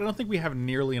kneel for, but I don't think we have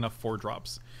nearly enough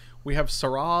 4-drops. We have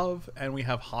Seraph and we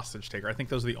have Hostage Taker. I think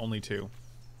those are the only 2.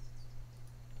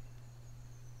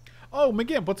 Oh,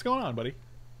 McGimp, what's going on, buddy?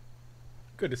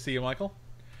 Good to see you, Michael.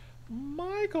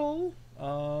 Michael!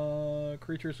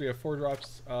 Creatures, we have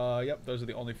 4-drops. Yep, those are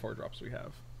the only 4-drops we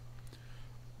have.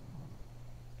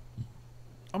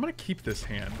 I'm gonna keep this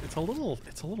hand. It's a little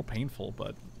painful,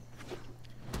 but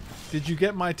did you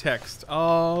get my text?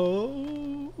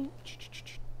 Oh,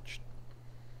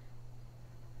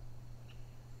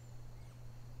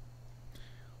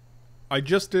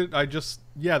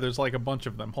 yeah, there's like a bunch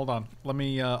of them. Hold on. Let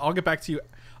me I'll get back to you.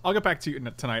 I'll get back to you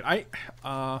tonight.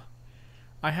 I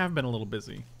have been a little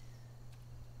busy.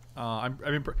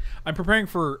 I'm preparing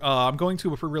for. I'm going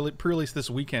to a pre-release this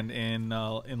weekend in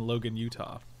Logan,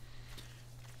 Utah,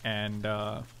 and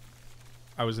I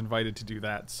was invited to do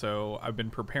that. So I've been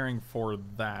preparing for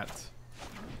that.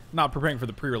 Not preparing for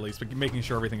the pre-release, but making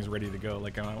sure everything's ready to go.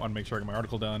 Like I want to make sure I got my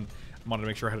article done. I wanted to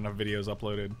make sure I had enough videos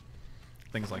uploaded,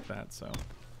 things like that. So.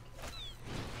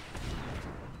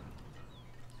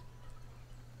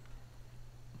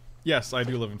 Yes, I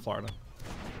do live in Florida.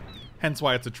 Hence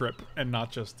why it's a trip and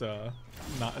not just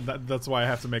that's why I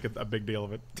have to make a big deal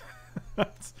of it.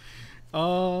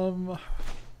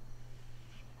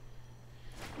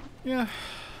 Yeah.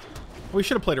 We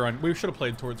should have played around. We should have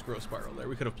played towards Growth Spiral there.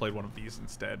 We could have played one of these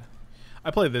instead.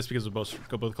 I played this because we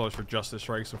both colors for Justice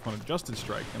Strike, so if we want a Justice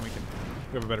Strike, then we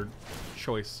have a better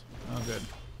choice. Oh good.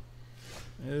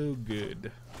 Oh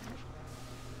good.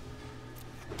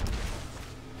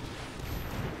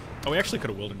 Oh, we actually could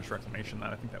have Wilderness Reclamation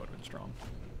that. I think that would have been strong.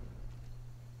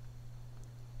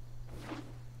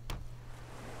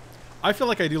 I feel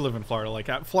like I do live in Florida. Like,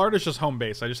 Florida's just home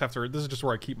base. I just have to... This is just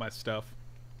where I keep my stuff.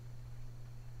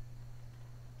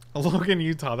 Logan,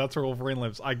 Utah. That's where Wolverine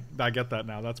lives. I get that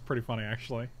now. That's pretty funny,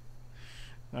 actually.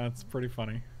 That's pretty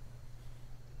funny.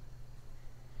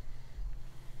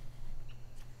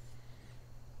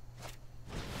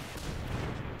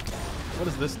 What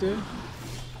does this do?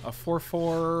 A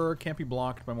 4/4 can't be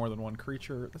blocked by more than one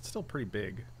creature. That's still pretty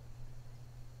big.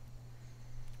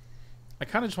 I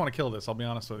kind of just want to kill this, I'll be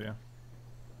honest with you.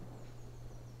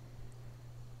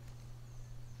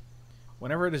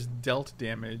 Whenever it is dealt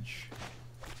damage...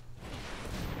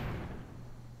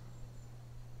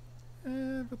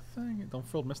 but thing... Don't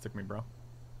Frilled Mystic me, bro.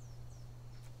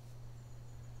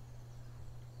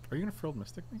 Are you gonna Frilled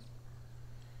Mystic me?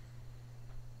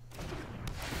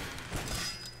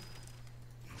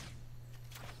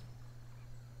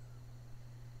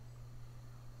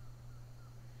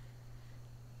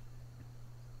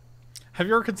 Have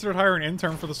you ever considered hiring an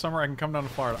intern for the summer? I can come down to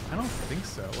Florida. I don't think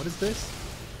so. What is this?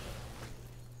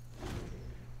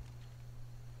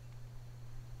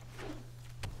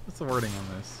 What's the wording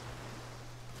on this?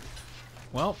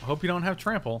 Well, hope you don't have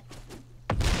trample.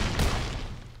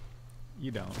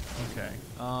 You don't. Okay.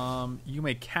 You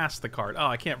may cast the card. Oh,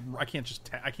 I can't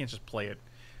just play it.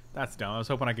 That's dumb. I was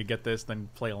hoping I could get this, then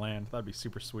play a land. That'd be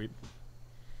super sweet.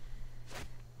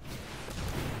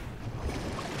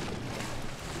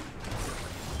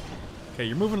 Okay,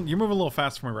 you're moving a little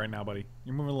fast for me right now, buddy.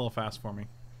 You're moving a little fast for me.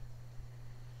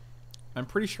 I'm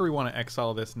pretty sure we want to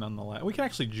exile this nonetheless. We can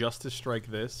actually Justice Strike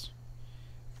this.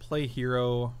 Play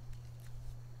Hero.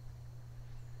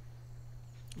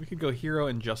 We could go Hero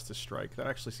and Justice Strike. That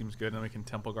actually seems good. And then we can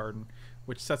Temple Garden,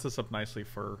 which sets us up nicely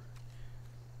for...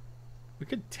 We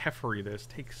could Teferi this.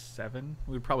 Take 7.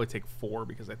 We would probably take 4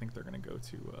 because I think they're going to go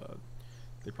to...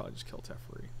 They'd probably just kill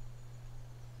Teferi.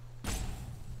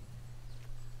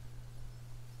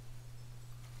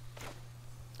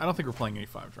 I don't think we're playing any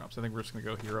 5-drops. I think we're just going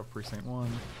to go Hero of Precinct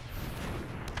One.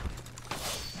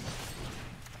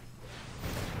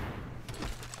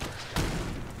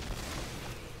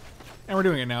 And we're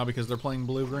doing it now because they're playing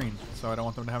blue-green, so I don't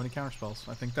want them to have any counterspells.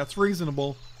 I think that's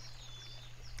reasonable.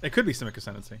 It could be Simic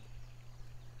Ascendancy.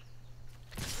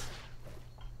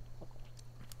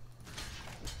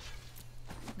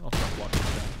 I'll start blocking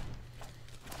that.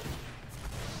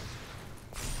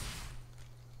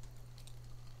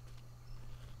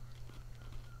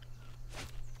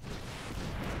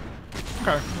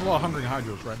 Okay, a lot of Hungry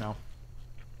Hydros right now.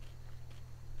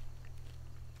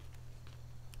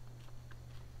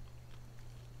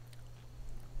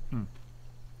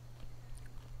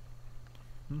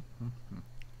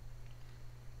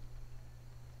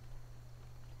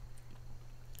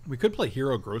 We could play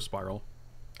Hero Growth Spiral.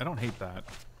 I don't hate that.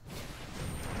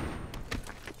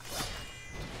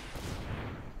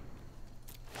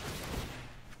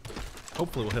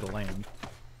 Hopefully we'll hit a land.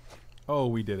 Oh,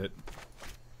 we did it.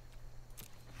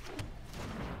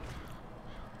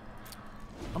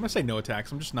 I'm gonna say no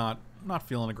attacks. I'm just not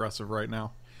feeling aggressive right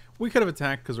now. We could have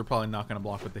attacked because we're probably not gonna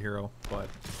block with the hero, but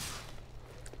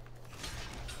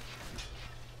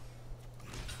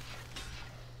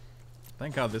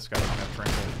thank God this guy doesn't have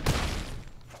trample.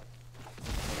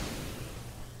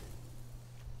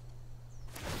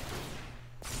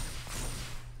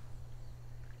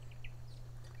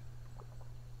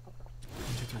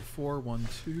 One, two, three, four. 1,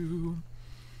 2.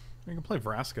 We can play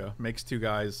Vraska. Makes 2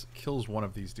 guys, kills one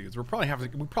of these dudes. We probably have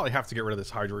to get rid of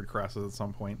this Hydroid Crassus at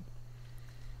some point.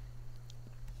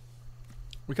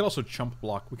 We could also chump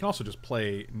block. We can also just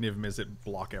play Niv-Mizzet,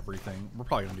 block everything. We're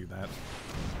probably gonna do that.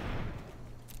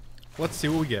 Let's see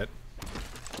what we get.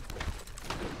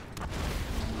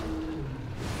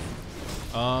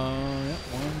 Yeah,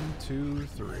 1, 2,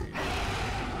 3.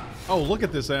 Oh, look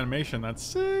at this animation. That's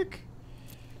sick.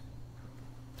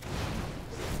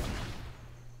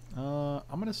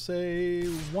 I'm gonna say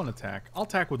 1 attack. I'll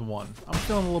attack with 1. I'm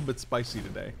feeling a little bit spicy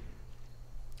today.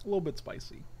 A little bit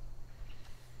spicy.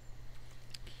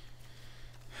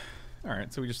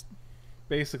 Alright, so we just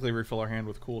basically refill our hand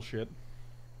with cool shit.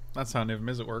 That's how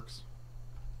Niv-Mizzet works.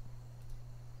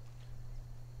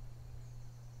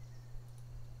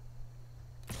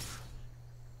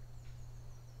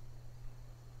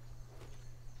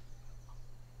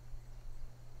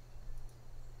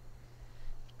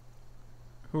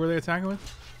 Who are they attacking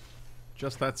with?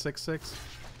 Just that 6/6?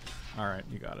 Alright,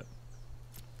 you got it.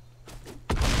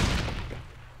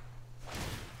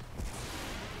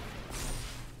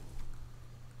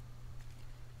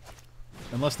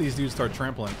 Unless these dudes start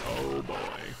trampling. Oh boy.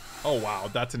 Oh wow,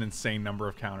 that's an insane number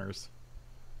of counters.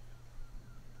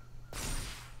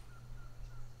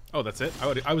 Oh, that's it?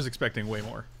 I was expecting way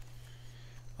more.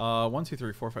 1, 2,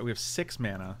 3, 4, 5. We have 6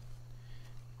 mana.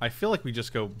 I feel like we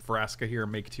just go Vraska here,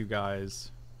 make 2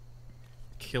 guys,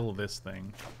 kill this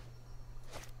thing.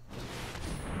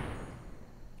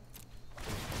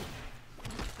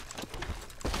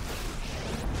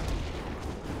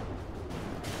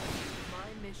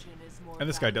 And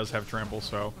this guy does have trample,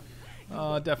 so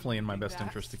definitely in my best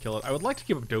interest to kill it. I would like to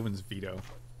keep up Dovin's Veto,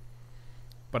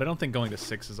 but I don't think going to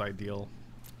 6 is ideal.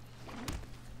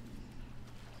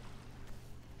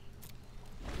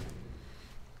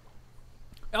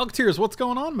 Elk Tears, what's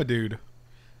going on, my dude?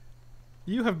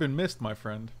 You have been missed, my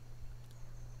friend.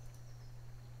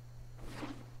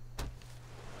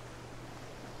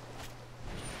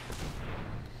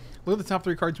 Look at the top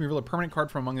 3 cards and reveal a permanent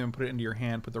card from among them and put it into your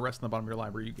hand. Put the rest in the bottom of your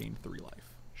library. You gain 3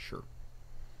 life. Sure.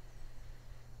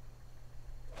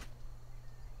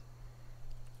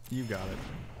 You got it.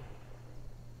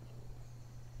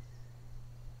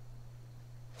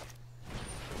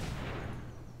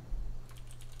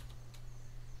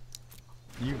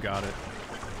 You got it.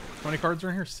 How many cards are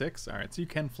in here? 6? Alright, so you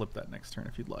can flip that next turn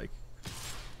if you'd like.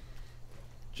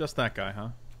 Just that guy, huh?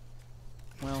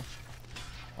 Well,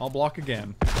 I'll block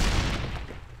again.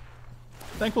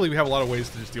 Thankfully, we have a lot of ways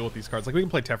to just deal with these cards. Like, we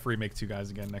can play Teferi, make 2 guys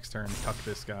again next turn, tuck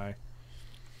this guy.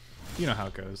 You know how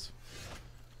it goes.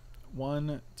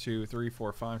 1, 2, 3,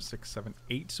 4, 5, 6, 7,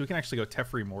 8. So we can actually go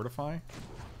Teferi Mortify.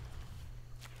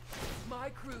 My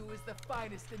crew is the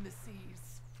finest in the seas.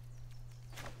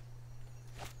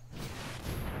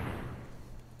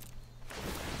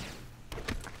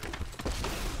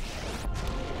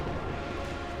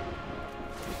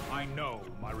 I know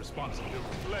my responsibility.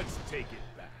 Let's take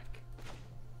it back.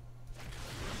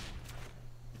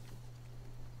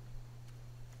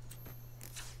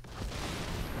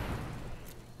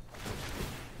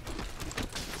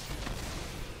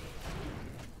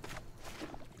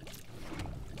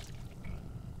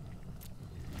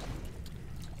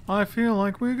 I feel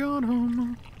like we got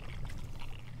home.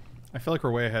 I feel like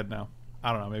we're way ahead now.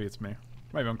 I don't know, maybe it's me.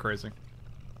 Maybe I'm crazy.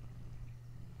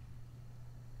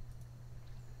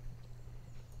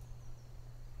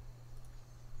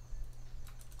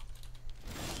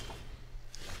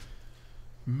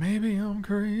 Maybe I'm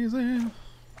crazy.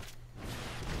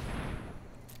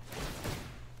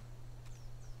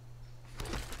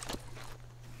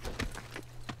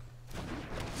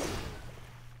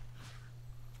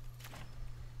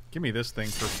 Give me this thing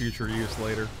for future use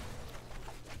later.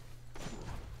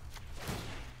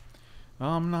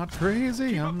 I'm not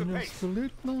crazy, I'm just a little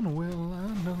unwell,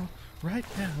 I know. Right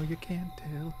now you can't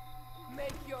tell.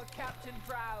 Make your captain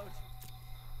proud.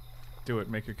 Do it,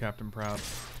 make your captain proud.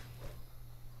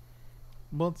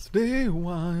 But stay a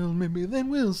while, maybe then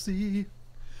we'll see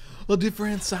a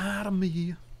different side of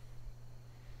me.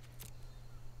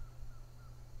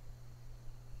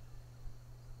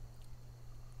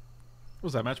 What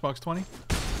was that, Matchbox 20?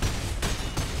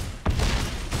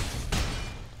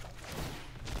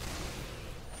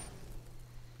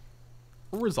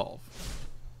 Resolve.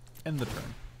 End the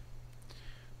turn.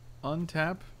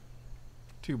 Untap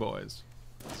 2 boys.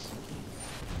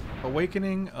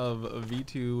 Awakening of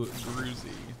V2 Gruzy.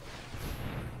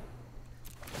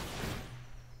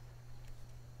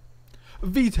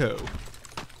 Veto.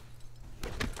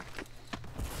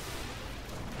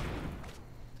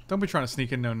 Don't be trying to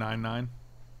sneak in no 9/9.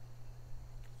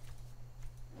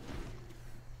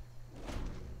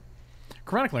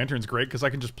 Chromatic Lantern's great because I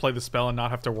can just play the spell and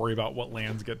not have to worry about what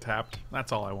lands get tapped.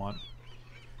 That's all I want.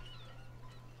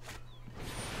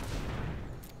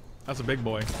 That's a big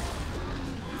boy.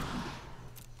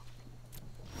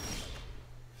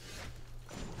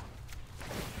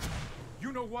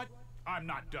 You know what? I'm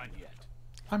not done yet.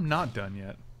 I'm not done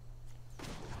yet.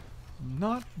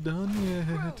 Not done yet.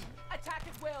 Crew, attack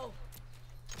at will.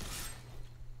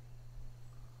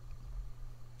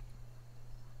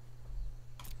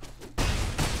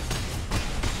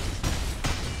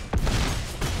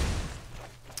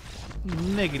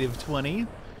 -20.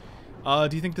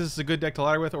 Do you think this is a good deck to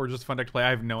ladder with, or just a fun deck to play?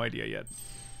 I have no idea yet.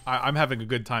 I'm having a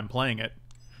good time playing it,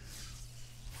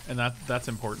 and that's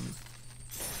important.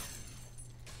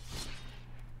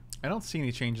 I don't see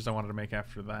any changes I wanted to make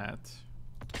after that.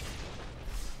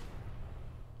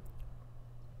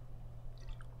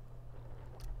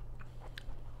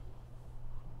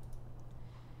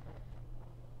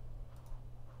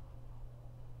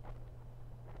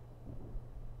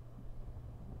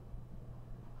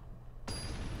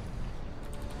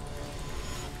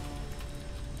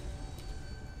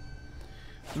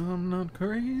 I'm not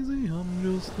crazy, I'm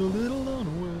just a little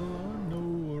unwell. I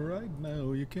know right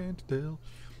now you can't tell.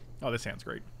 Oh, this hand's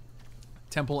great.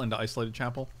 Temple into Isolated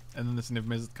Chapel, and then this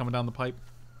Niv-Mizzet coming down the pipe.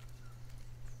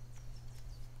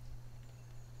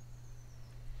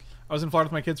 I was in Florida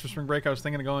with my kids for spring break. I was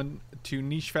thinking of going to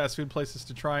niche fast food places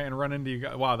to try and run into you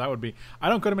guys. Wow, that would be... I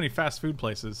don't go to many fast food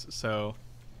places, so...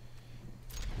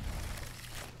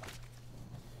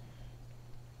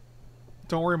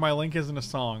 Don't worry, my link isn't a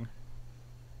song.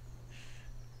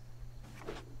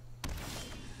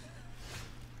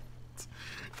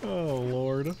 Oh,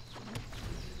 Lord.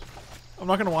 I'm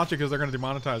not going to watch it because they're going to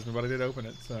demonetize me, but I did open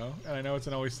it, so... And I know it's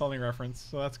an Always Sunny reference,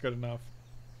 so that's good enough.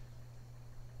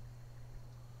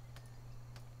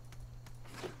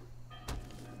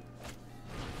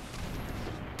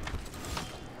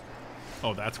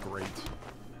 Oh, that's great.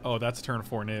 Oh, that's turn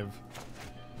 4 Niv.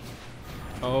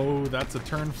 Oh, that's a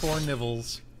turn 4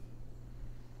 Nivels.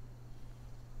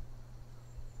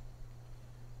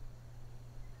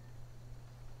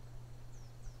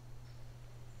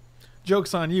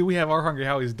 Joke's on you, we have our Hungry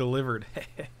Howies delivered.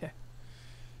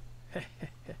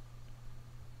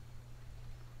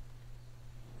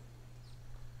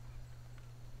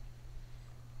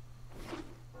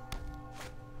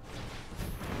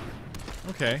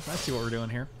 Okay, I see what we're doing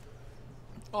here.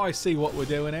 Oh, I see what we're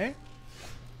doing, eh?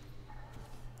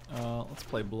 Let's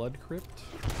play Blood Crypt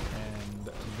and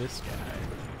this guy.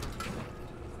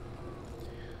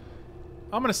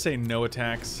 I'm gonna say no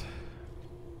attacks.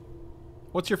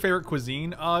 What's your favorite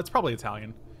cuisine? It's probably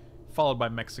Italian, followed by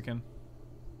Mexican.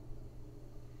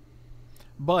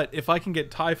 But if I can get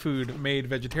Thai food made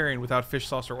vegetarian without fish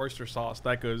sauce or oyster sauce,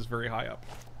 that goes very high up.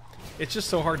 It's just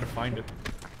so hard to find it.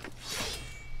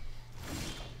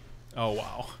 Oh,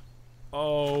 wow.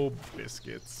 Oh,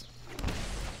 biscuits.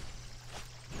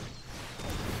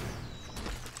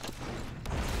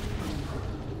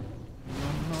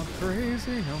 I'm not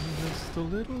crazy, I'm just a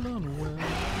little unwell.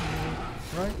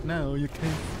 Right now you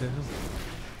can't tell.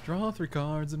 Draw 3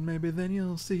 cards and maybe then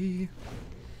you'll see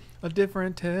a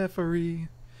different Teferi,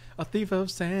 a Thief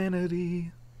of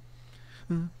Sanity.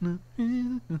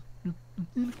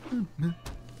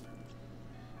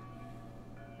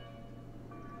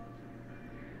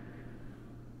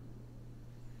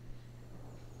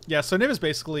 Yeah, so Niv is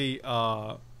basically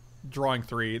drawing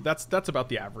 3. That's about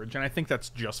the average, and I think that's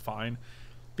just fine.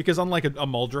 Because unlike a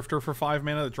Mull Drifter for 5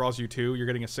 mana that draws you 2, you're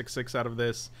getting a 6/6 out of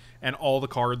this, and all the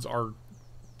cards are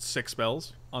 6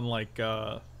 spells, unlike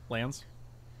lands.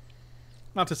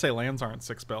 Not to say lands aren't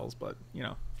 6 spells, but, you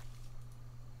know.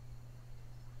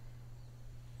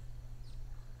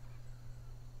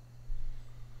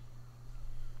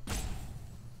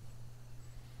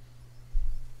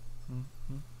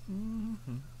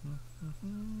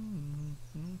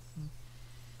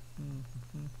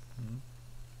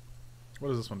 What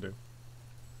does this one do?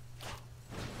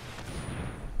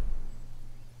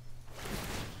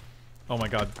 Oh my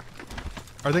god.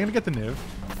 Are they gonna get the Niv?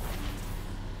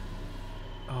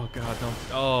 Oh god, don't...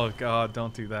 Oh god,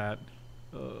 don't do that.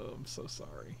 Oh, I'm so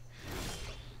sorry.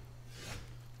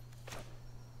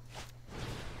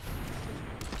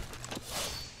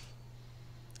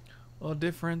 A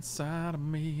different side of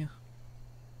me.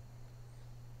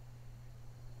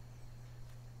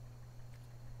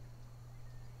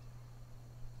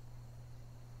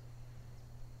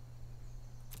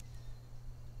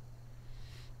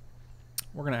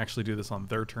 We're going to actually do this on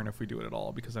their turn if we do it at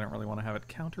all, because I don't really want to have it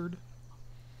countered.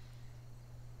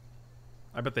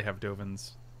 I bet they have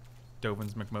Dovins.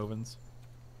 McMovins.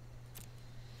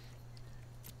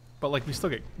 But like we still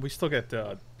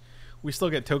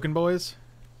get token boys.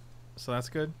 So that's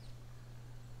good.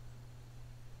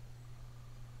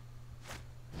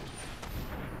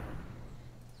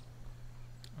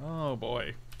 Oh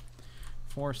boy.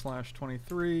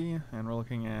 4/23, and we're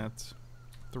looking at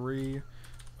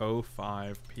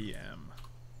 3:05 p.m.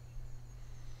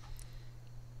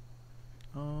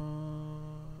 Bedevil.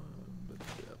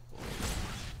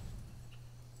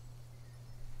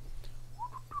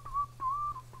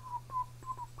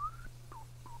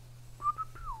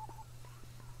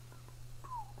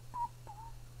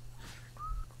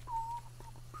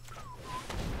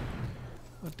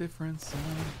 A different side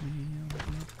of me, I'm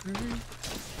not great.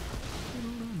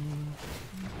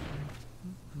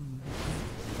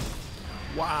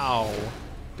 Wow.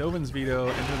 Dovin's Veto,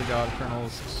 Enter the God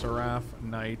Kernels, Seraph,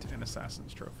 Knight, and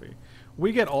Assassin's Trophy.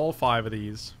 We get all 5 of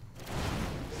these.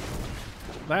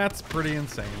 That's pretty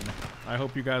insane. I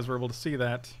hope you guys were able to see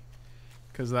that,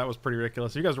 because that was pretty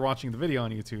ridiculous. If you guys are watching the video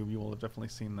on YouTube, you will have definitely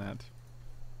seen that.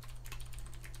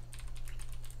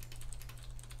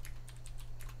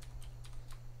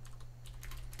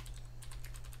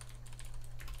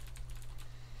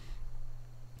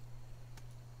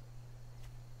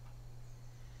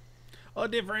 A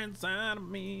different side of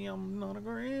me, I'm not a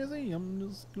crazy, I'm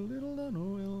just a little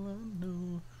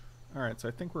unknown. Alright, so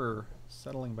I think we're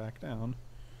settling back down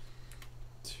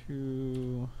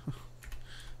to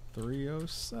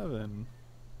 307.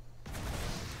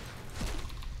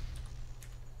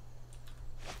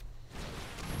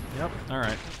 Yep,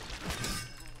 alright.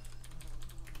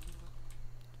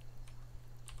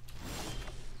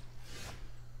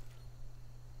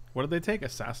 What did they take?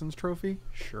 Assassin's Trophy?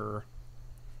 Sure.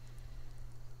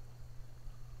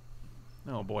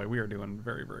 Oh boy, we are doing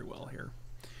very, very well here.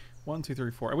 1, 2,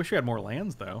 3, 4. I wish we had more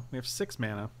lands, though. We have 6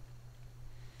 mana.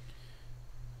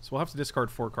 So we'll have to discard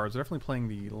 4 cards. We're definitely playing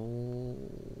the...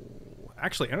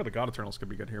 Actually, Enter the God Eternals could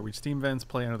be good here. We Steam Vents,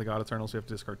 play Enter the God Eternals. We have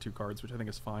to discard 2 cards, which I think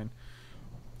is fine.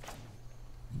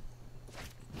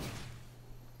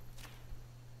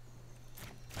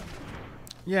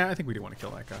 Yeah, I think we do want to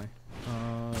kill that guy.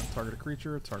 Target a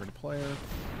creature, target a player.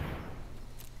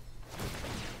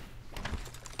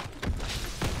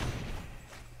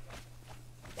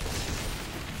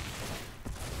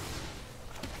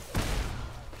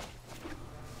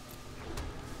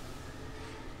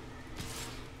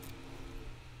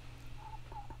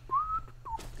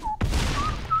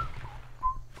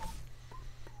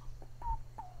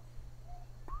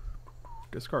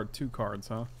 Discard 2 cards,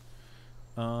 huh?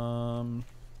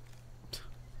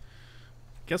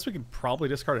 Guess we could probably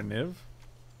discard a Niv.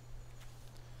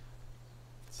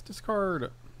 Let's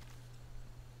discard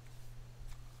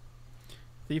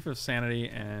Thief of Sanity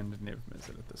and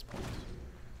Niv-Mizzet at this point.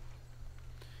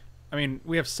 I mean,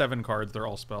 we have 7 cards. They're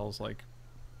all spells. Like,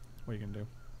 what are you gonna do?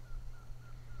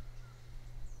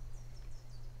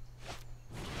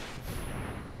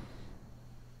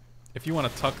 If you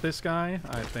want to tuck this guy,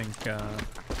 I think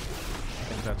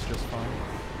that's just fine.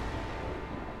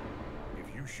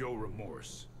 If you show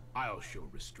remorse, I'll show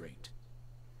restraint.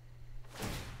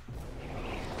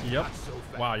 Yep. Not so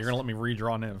fast. Wow, you're gonna let me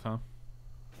redraw Niv, huh?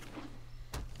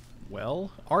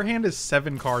 Well, our hand is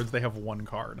 7 cards. They have 1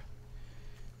 card.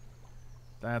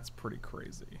 That's pretty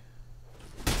crazy.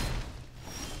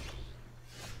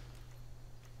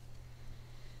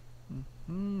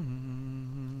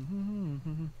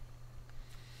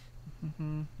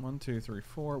 One, two, three,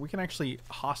 4. We can actually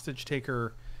hostage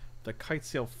taker the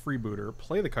Kitesail Freebooter,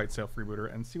 play the Kitesail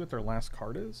Freebooter, and see what their last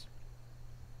card is.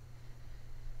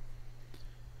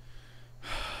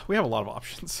 We have a lot of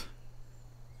options.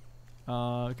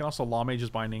 We can also Law Mage's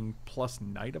Binding plus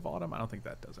Knight of Autumn. I don't think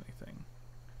that does anything.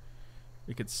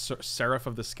 We could Seraph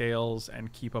of the Scales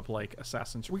and keep up like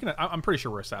Assassin's. We can. I'm pretty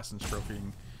sure we're Assassin's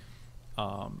Trophying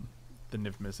the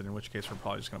Niv-Mizzet, in which case we're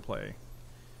probably just gonna play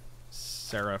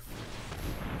Seraph.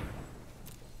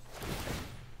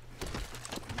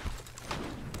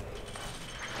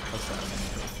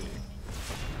 Assassin's Trophy.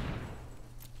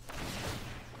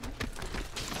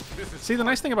 See, the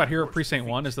nice thing about Hero of Precinct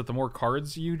One is that the more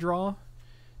cards you draw,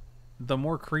 the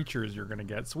more creatures you're gonna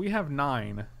get. So we have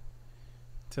 9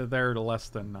 to there to less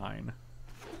than 9.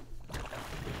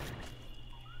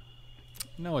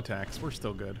 No attacks. We're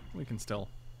still good. We can still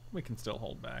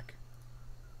hold back.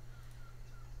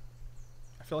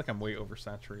 I feel like I'm way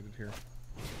oversaturated here.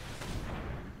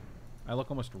 I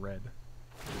look almost red.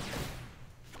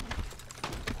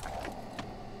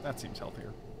 That seems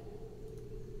healthier.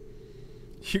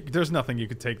 There's nothing you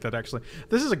could take that actually...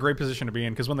 This is a great position to be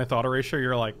in, because when they thought erasure,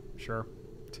 you're like, sure.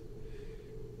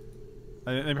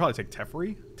 They probably take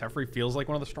Teferi. Teferi feels like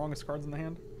one of the strongest cards in the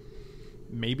hand.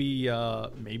 Maybe,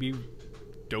 maybe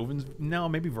Dovin's... No,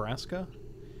 maybe Vraska.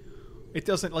 It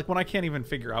doesn't... Like, when I can't even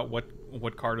figure out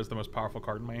what card is the most powerful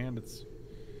card in my hand, it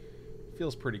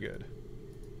feels pretty good.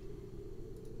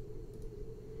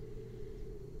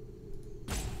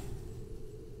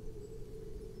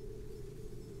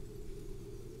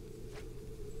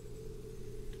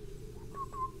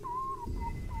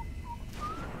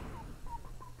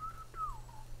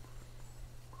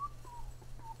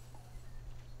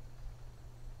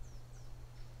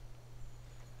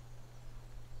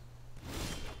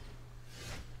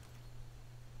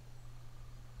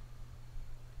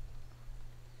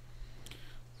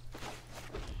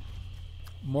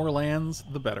 More lands,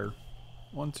 the better.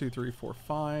 1, 2, 3, 4,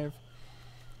 5.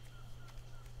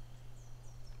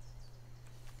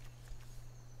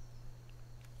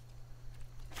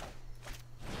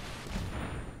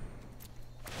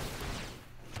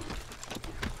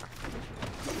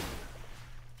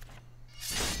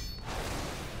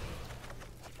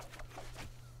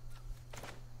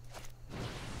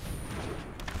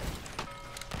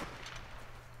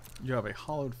 You have a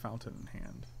hollowed fountain in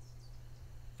hand.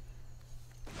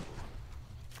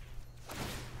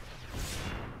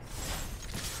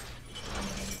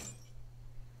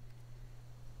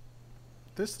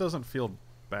 This doesn't feel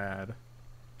bad.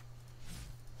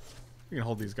 You can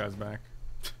hold these guys back.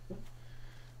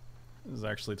 This is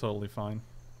actually totally fine.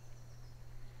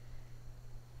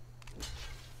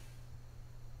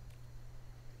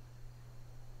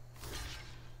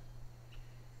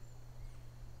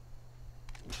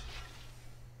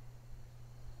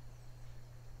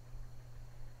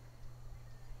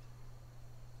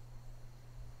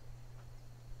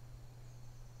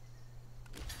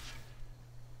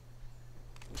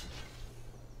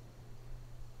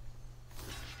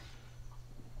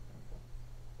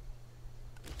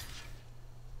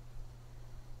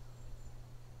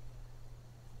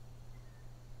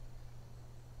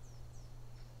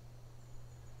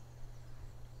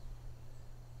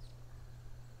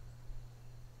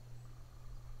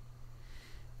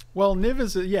 Well, Niv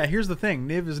is... yeah, here's the thing.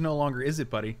 Niv is no longer is it,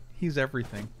 buddy. He's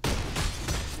everything.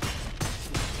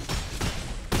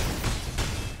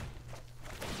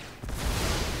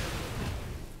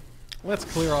 Let's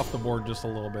clear off the board just a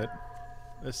little bit.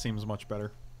 This seems much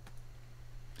better.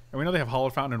 And we know they have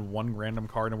Hollowed Fountain and one random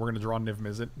card, and we're going to draw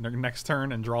Niv-Mizzet next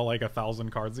turn and draw like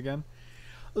 1,000 cards again.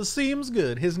 This seems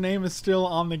good. His name is still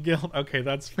on the guild. Okay,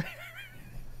 that's fair.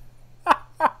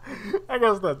 I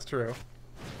guess that's true.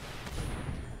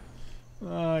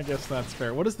 I guess that's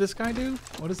fair. What does this guy do?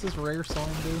 What does this rare Sorin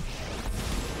do?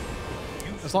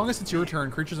 As long as it's your turn,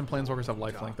 creatures and planeswalkers have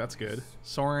lifelink. That's good.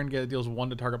 Sorin deals 1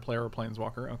 to target player or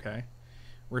planeswalker. Okay.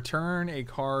 Return a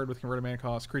card with converted mana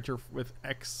cost. Creature with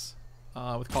X,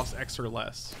 with cost X or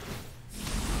less.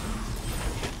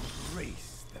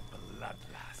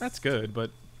 That's good,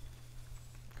 but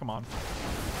come on.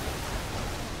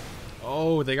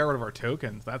 Oh, they got rid of our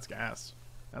tokens. That's gas.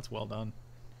 That's well done.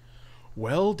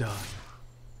 Well done.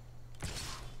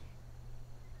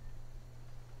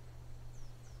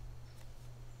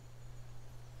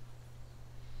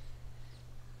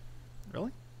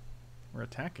 Really? We're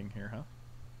attacking here, huh?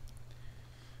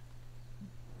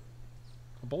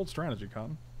 A bold strategy,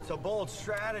 Cotton. It's a bold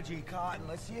strategy, Cotton.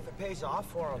 Let's see if it pays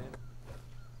off for him.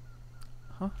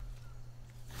 Huh?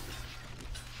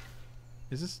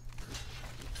 Is this...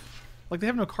 like, they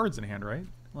have no cards in hand, right?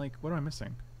 Like, what am I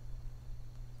missing?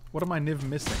 What am I Niv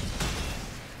missing?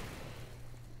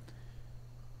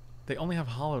 They only have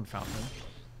Hollowed Fountain.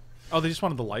 Oh, they just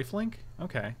wanted the lifelink?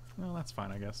 Okay. Well, that's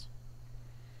fine, I guess.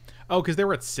 Oh, because they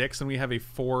were at 6, and we have a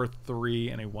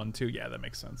 4-3 and a 1-2. Yeah, that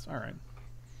makes sense. All right.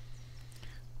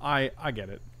 I get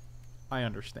it. I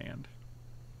understand.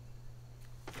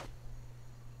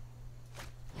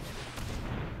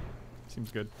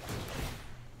 Seems good.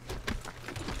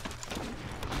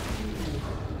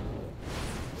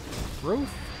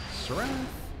 Growth, Seraph,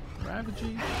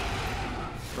 Ravaging,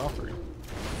 draw 3.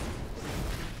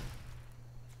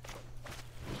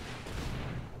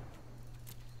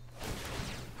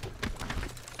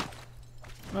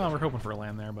 Well, we're hoping for a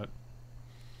land there, but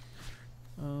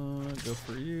go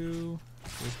for you. Go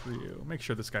for you. Make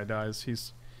sure this guy dies.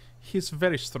 He's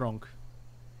very strong.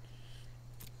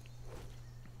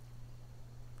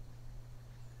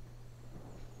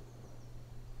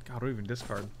 God, what even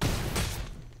discard?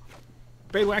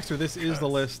 Bait Waxer, this is the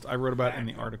list I wrote about in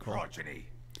the article.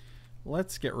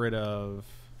 Let's get rid of...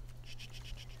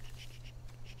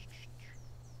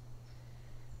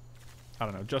 I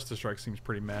don't know, Justice Strike seems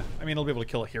pretty meh. I mean, it'll be able to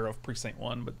kill a Hero of Precinct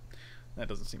One, but that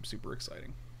doesn't seem super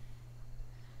exciting.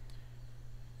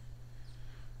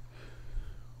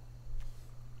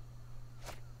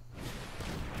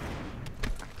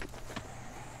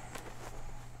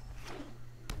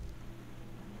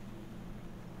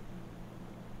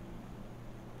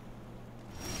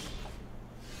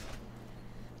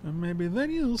 And maybe then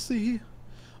you'll see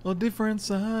a different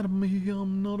side of me.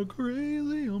 I'm not a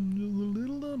crazy, I'm just a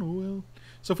little unwell.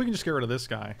 So if we can just get rid of this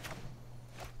guy,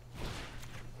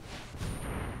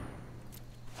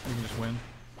 we can just win.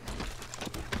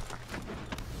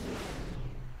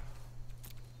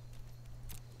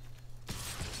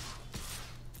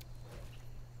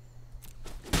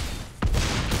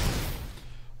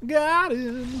 Got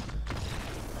him!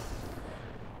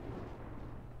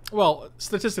 Well,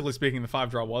 statistically speaking, the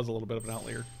 5-drop was a little bit of an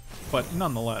outlier, but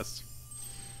nonetheless,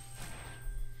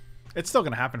 it's still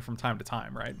going to happen from time to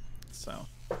time, right? So,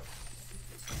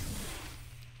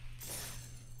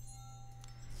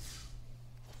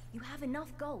 You have enough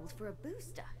gold for a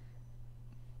booster.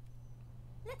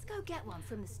 Let's go get one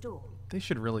from the store. they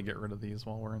should really get rid of these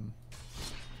while we're in.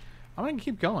 I'm gonna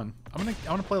keep going. I'm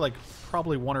gonna play like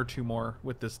probably 1 or 2 more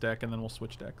with this deck, and then we'll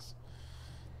switch decks.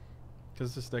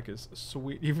 Because this deck is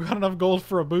sweet. You've got enough gold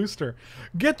for a booster.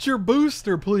 Get your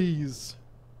booster, please.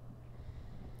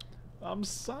 I'm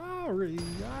sorry,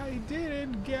 I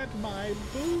didn't get my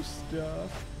booster.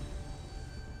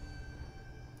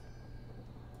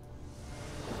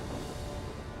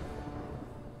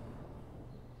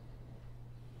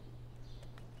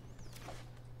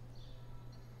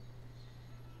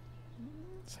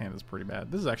 This hand is pretty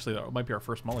bad. This is actually, might be our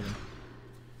first mulligan.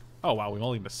 Oh wow, we've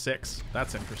only been to 6.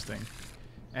 That's interesting.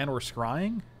 And we're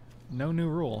scrying? No new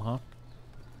rule, huh?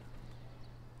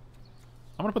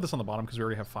 I'm gonna put this on the bottom because we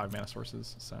already have 5 mana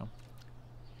sources, so.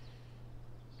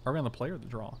 Are we on the play or the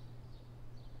draw?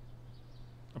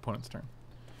 Opponent's turn.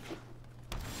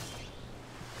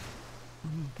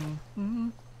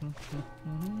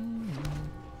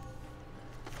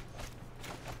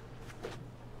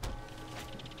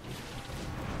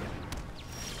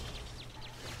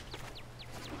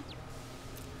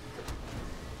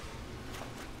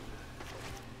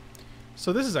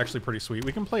 So this is actually pretty sweet.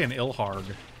 We can play an Ilharg.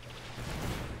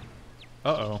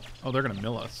 Uh-oh. Oh, they're going to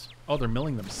mill us. Oh, they're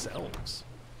milling themselves.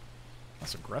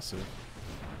 That's aggressive.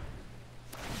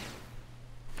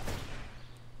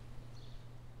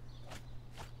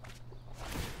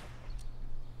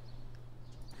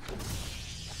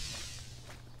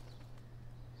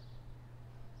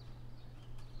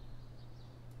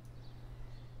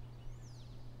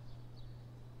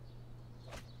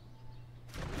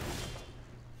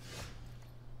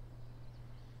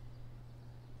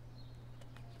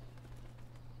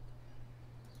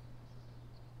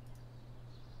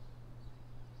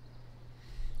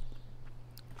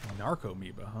 Narco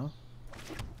Amoeba, huh?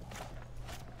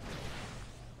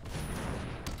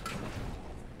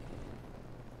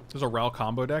 There's a Ral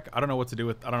combo deck. I don't know what to do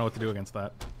with. I don't know what to do against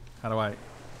that. How do I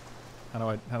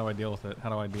deal with it? How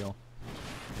do I deal?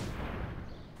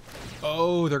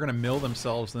 Oh, they're gonna mill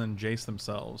themselves and then Jace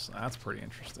themselves. That's pretty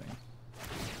interesting.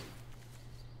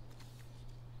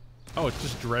 Oh, it's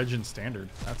just Dredge and Standard.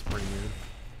 That's pretty weird.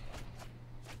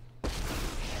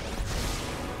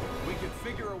 We could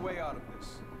figure a way out of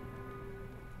this.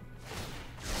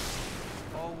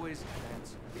 Always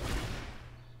answer.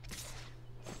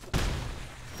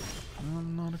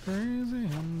 I'm not crazy,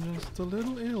 I'm just a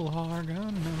little Ilharg.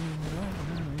 I know.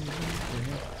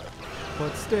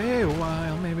 But stay a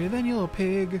while, maybe then you'll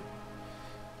pig.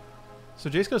 So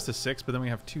Jace goes to 6, but then we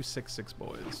have 2 6/6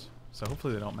 boys. So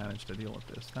hopefully they don't manage to deal with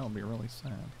this. That would be really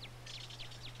sad.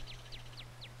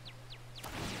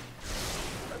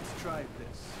 Let's try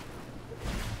this.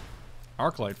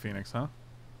 Arclight Phoenix, huh?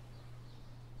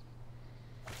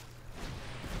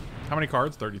 How many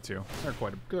cards? 32. They're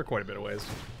quite a bit of ways.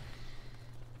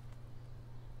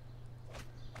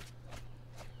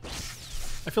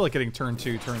 I feel like getting turn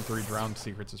 2, turn 3 Drowned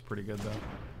Secrets is pretty good, though.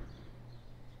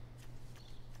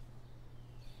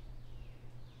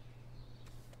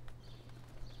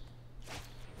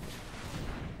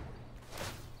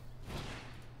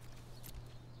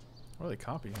 What are they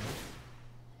copying?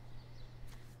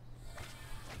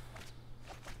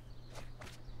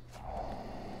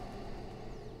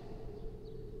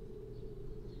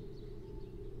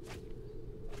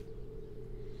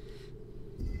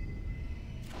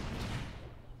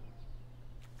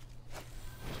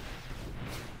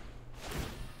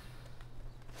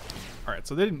 Alright,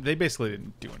 so they basically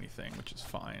didn't do anything, which is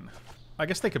fine. I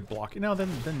guess they could block it. No, then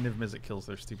Niv-Mizzet kills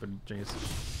their stupid Jace.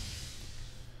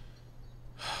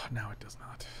 No, it does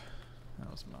not. That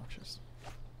was obnoxious.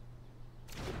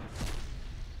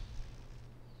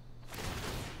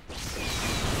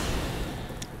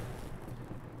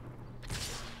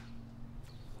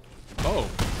 Oh.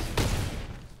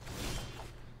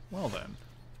 Well then.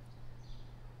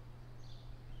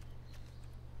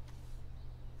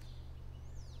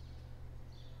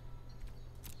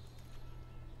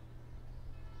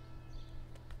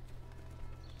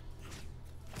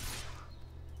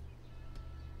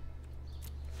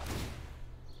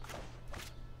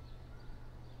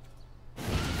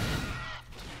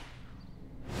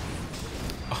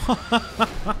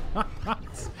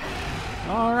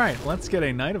 Alright, let's get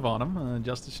a Knight of Autumn,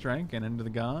 Justice Strike, and End of the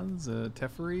Gods,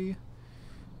 Teferi,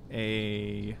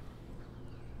 an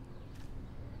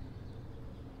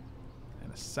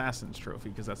Assassin's Trophy,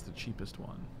 because that's the cheapest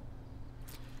one.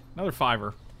 Another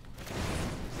 5-er.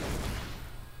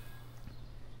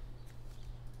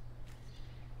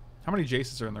 How many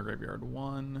Jaces are in their graveyard?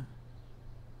 1.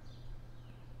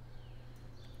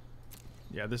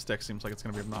 Yeah, this deck seems like it's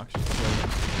going to be obnoxious.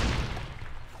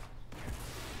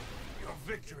 Your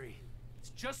victory is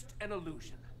just an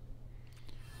illusion.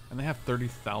 And they have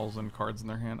 30,000 cards in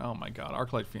their hand. Oh my god,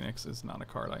 Arclight Phoenix is not a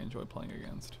card I enjoy playing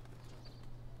against.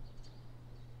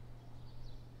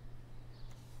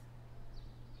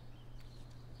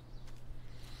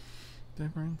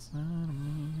 Different side of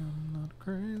me, I'm not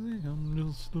crazy, I'm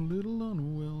just a little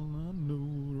unwell. I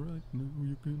know right now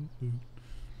you can do it.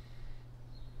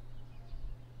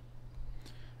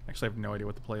 Actually, I have no idea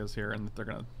what the play is here, and they're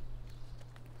gonna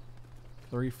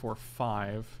 3, 4,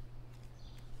 5.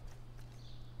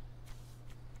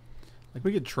 Like,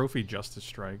 we could Trophy Justice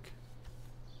Strike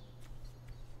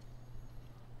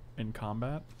in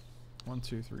combat. 1,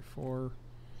 2, 3, 4.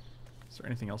 Is there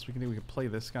anything else we can do? We could play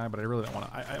this guy, but I really don't want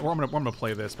to. I'm gonna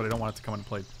play this, but I don't want it to come into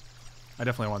play. I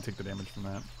definitely want to take the damage from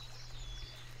that.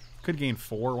 Could gain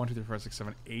 4. 1, 2, 3, 4, 5, 6,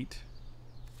 7, 8.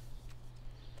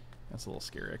 That's a little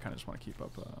scary. I kind of just want to keep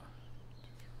up.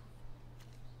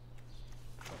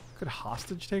 Could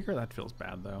Hostage Taker? That feels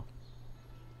bad, though.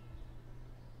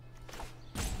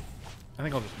 I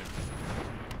think I'll just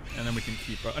Niv-Mizzet. And then we can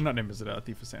keep... not Niv-Mizzet,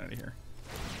 Thief of Sanity here.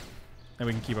 And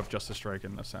we can keep up Justice Strike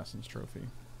and Assassin's Trophy.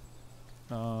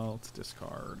 Let's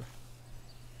discard.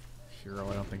 Hero.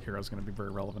 I don't think Hero's going to be very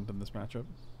relevant in this matchup.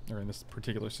 Or in this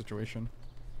particular situation.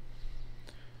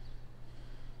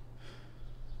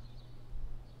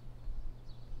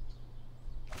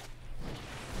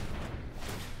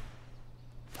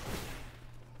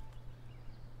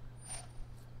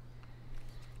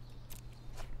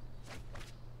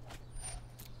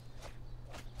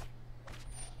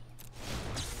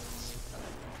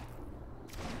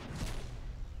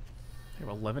 They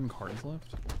have 11 cards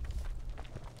left.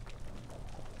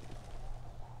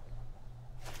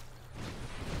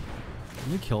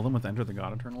 Can you kill them with Enter the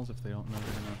God Eternals if they don't know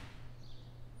they're gonna...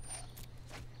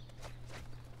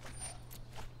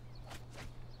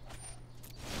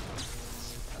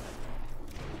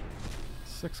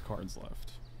 6 cards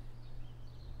left.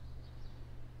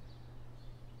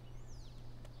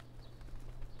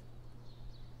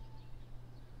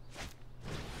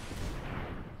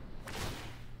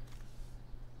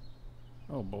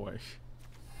 Oh boy.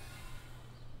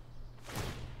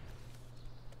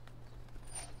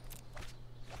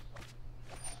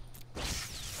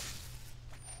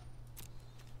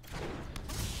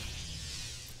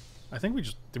 I think we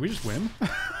just... Did we just win?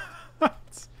 Oh,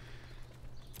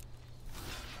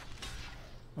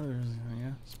 there's...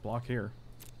 Yeah, just block here.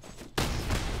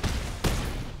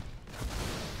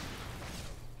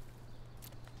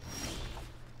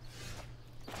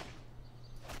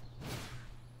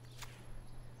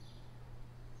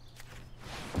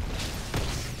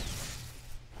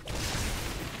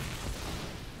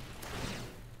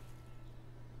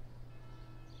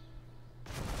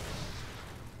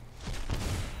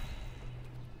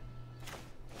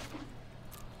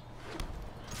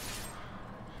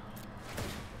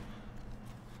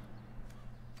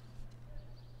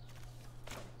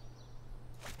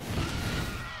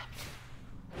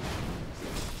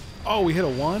 Oh, we hit a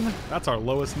 1? That's our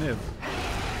lowest Niv.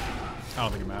 I don't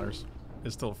think it matters.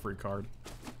 It's still a free card.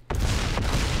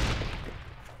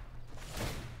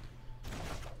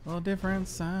 A different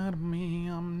side of me.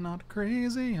 I'm not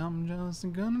crazy. I'm just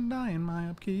gonna die in my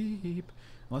upkeep.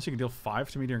 Unless you can deal 5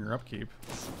 to me during your upkeep.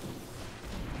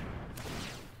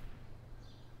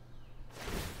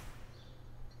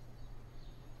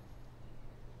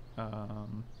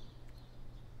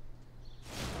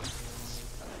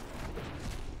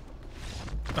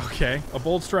 Okay, a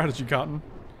bold strategy, Cotton.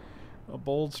 A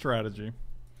bold strategy.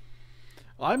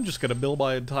 I'm just gonna build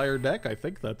my entire deck. I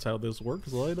think that's how this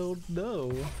works. I don't know.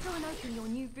 Go and open your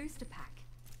new booster pack.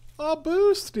 A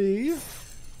boosty.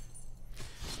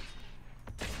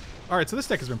 All right, so this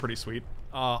deck has been pretty sweet.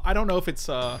 I don't know if it's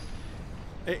not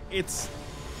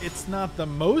the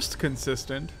most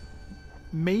consistent,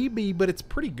 maybe, but it's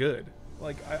pretty good.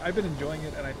 Like I've been enjoying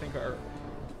it, and I think.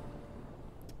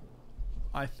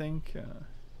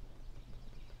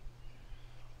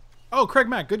 Oh, Craig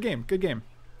Mack, good game, good game.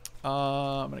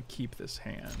 I'm gonna keep this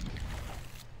hand.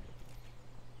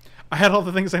 I had all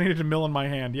the things I needed to mill in my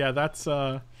hand. Yeah,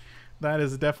 that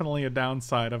is definitely a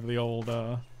downside of the old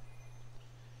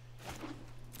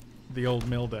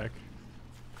mill deck.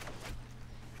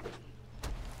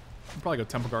 I'll probably go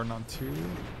Temple Garden on 2.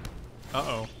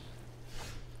 Uh-oh.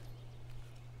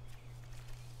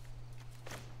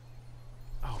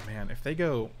 Oh man, if they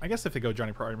go... I guess if they go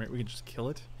Johnny Pryor, we can just kill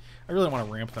it. I really want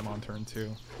to ramp them on turn 2.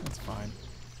 That's fine.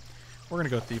 We're going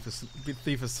to go Thief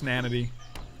of Sanity.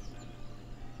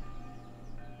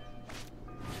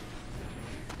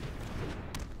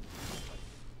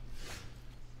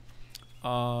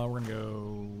 We're going to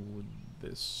go with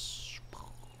this. As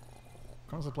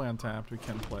long as I play untapped, we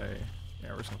can play...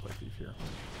 Yeah, we're just going to play Thief here.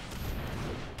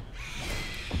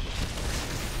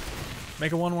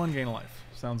 Make a 1/1, gain a life.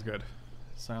 Sounds good.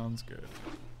 Sounds good.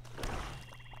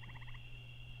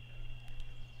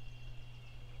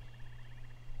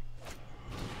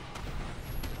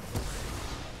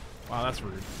 Wow, that's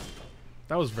rude.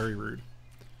 That was very rude.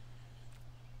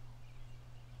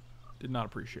 Did not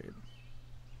appreciate it.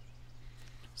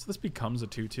 So this becomes a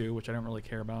 2/2, which I don't really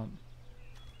care about.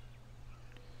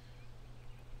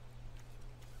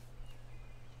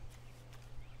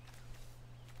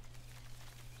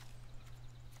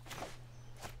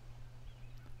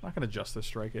 I'm not going to Justice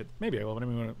Strike it. Maybe I will, but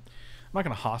I'm not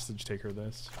going to hostage take her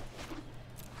this.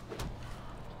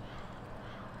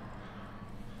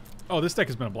 Oh, this deck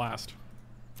has been a blast.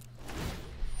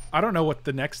 I don't know what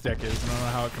the next deck is, and I don't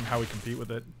know how we compete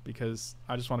with it, because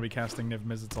I just want to be casting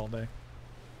Niv-Mizzets all day.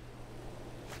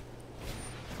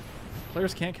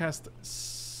 Players can't cast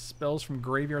spells from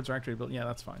graveyards or activated build. Yeah,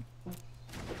 that's fine.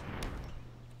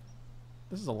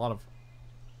 This is a lot of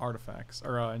artifacts,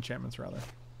 or enchantments, rather.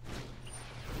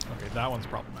 Okay, that one's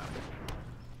problematic.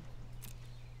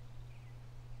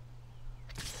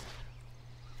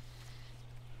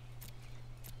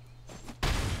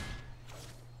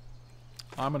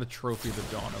 I'm gonna trophy the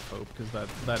Dawn of Hope because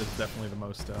that is definitely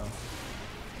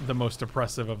the most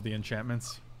oppressive of the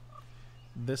enchantments.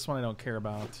 This one I don't care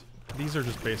about. These are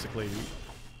just basically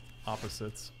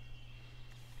opposites.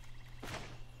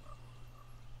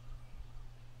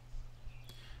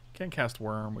 Can't cast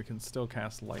Wurm. We can still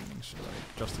cast Lightning Strike,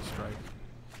 Justice Strike.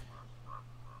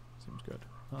 Seems good.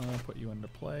 Put you into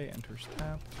play. Enters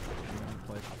tapped. Put you into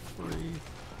play for free.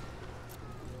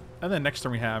 And then next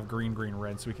turn we have green, green,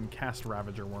 red, so we can cast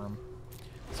Ravager Wurm.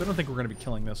 So I don't think we're going to be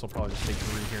killing this. We'll probably just take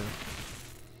 3 here.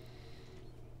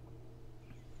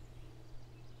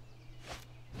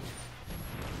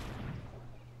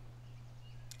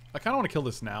 I kind of want to kill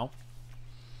this now.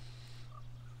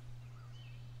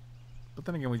 But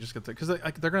then again, we just get to... Because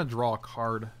they're going to draw a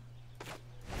card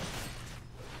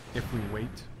if we wait.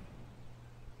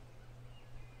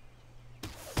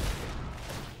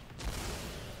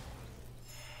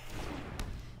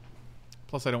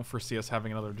 Plus, I don't foresee us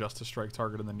having another Justice Strike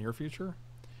target in the near future.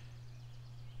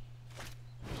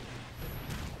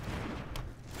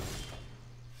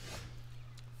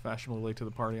 Fashionably late to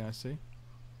the party, I see.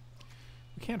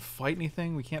 We can't fight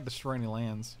anything. We can't destroy any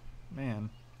lands. Man.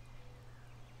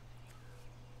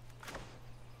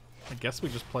 I guess we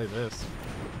just play this.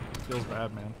 Feels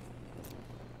bad, man.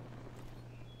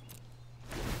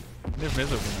 Niv-Mizzet would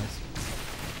be nice.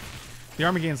 The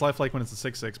army gains lifelike when it's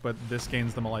a 6/6, but this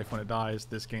gains them a life when it dies.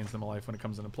 This gains them a life when it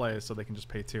comes into play, so they can just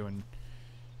pay 2 and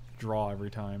draw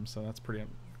every time. So that's pretty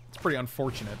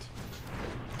unfortunate.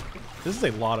 This is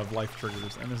a lot of life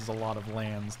triggers, and this is a lot of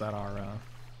lands that are...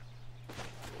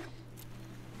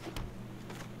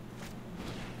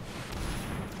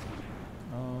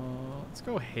 let's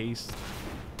go haste.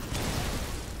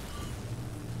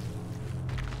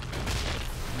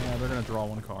 Yeah, they're gonna draw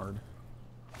 1 card.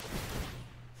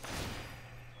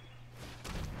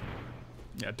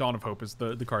 Yeah, Dawn of Hope is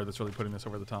the card that's really putting this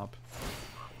over the top.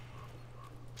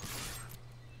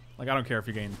 Like, I don't care if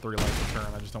you gain 3 life a turn,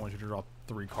 I just don't want you to draw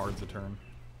 3 cards a turn.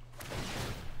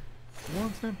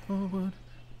 1 step forward,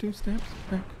 2 steps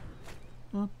back.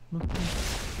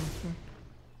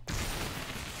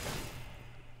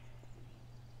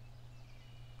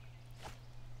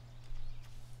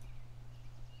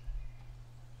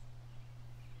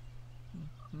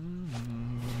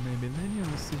 Maybe then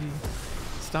you'll see.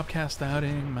 Stop cast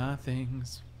outing my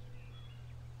things.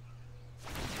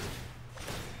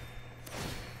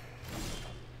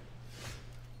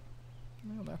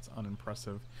 Well, that's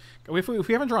unimpressive. If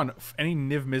we haven't drawn any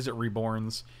Niv-Mizzet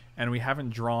Reborns, and we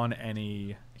haven't drawn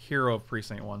any Hero of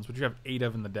Precinct Ones, which we have 8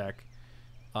 of in the deck,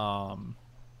 a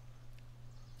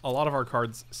lot of our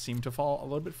cards seem to fall a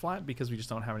little bit flat because we just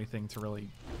don't have anything to really...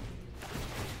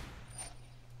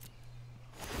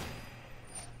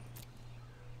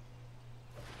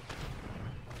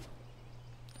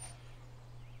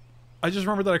 I just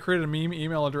remembered that I created a meme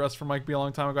email address for Mike B a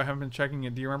long time ago. I haven't been checking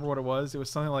it. Do you remember what it was? It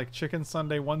was something like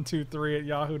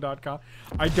chickensunday123@yahoo.com.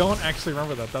 I don't actually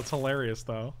remember that. That's hilarious,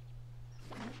 though.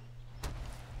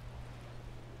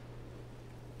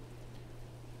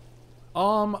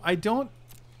 I don't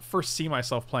foresee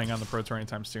myself playing on the Pro Tour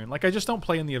anytime soon. Like, I just don't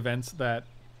play in the events that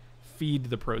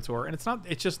feed the Pro Tour, and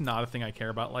it's just not a thing I care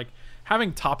about. Like,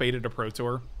 having top 8 at a Pro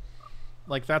Tour,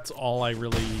 like, that's all I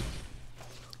really...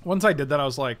 Once I did that, I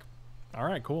was like,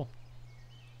 alright, cool.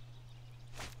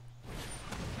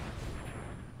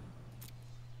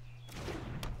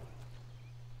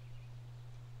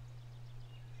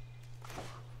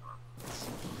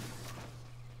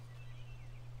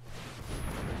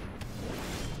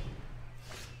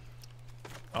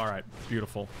 Alright,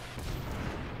 beautiful.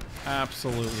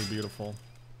 Absolutely beautiful.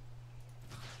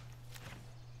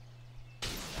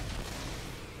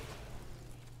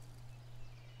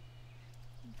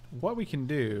 What we can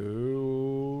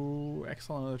do...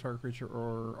 Exile another target creature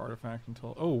or artifact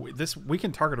until... Oh, this we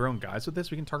can target our own guys with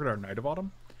this. We can target our Knight of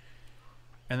Autumn.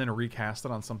 And then recast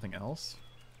it on something else.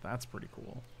 That's pretty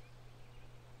cool.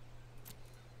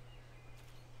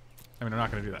 I mean, I'm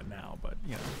not going to do that now, but,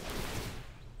 you know.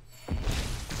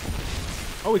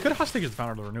 Oh, we could hostage the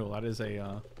Founder of the Renewal. That is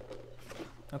a...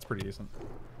 that's pretty decent.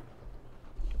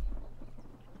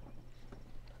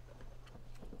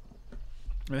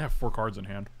 I mean, they have 4 cards in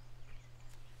hand.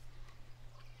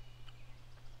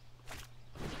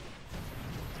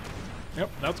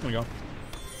 Yep, that's gonna go.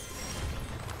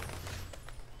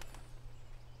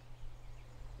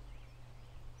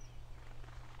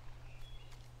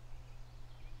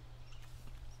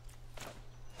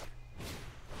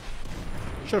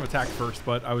 Should have attacked first,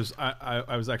 but I was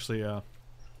actually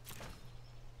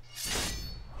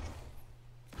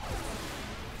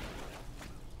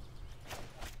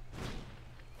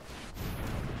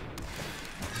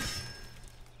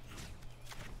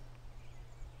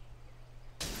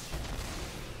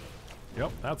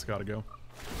Yep, that's gotta go.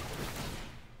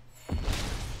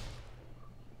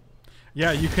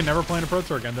 Yeah, you can never play in a Pro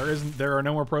Tour again. There are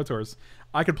no more Pro Tours.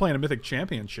 I could play in a Mythic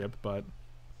Championship, but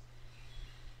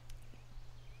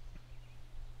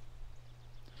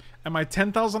am I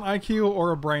 10,000 IQ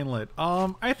or a brainlet?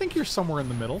 I think you're somewhere in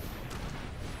the middle.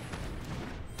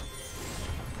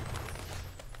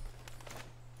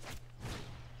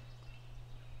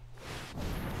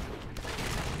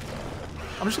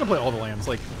 I'm just gonna play all the lands.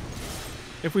 Like,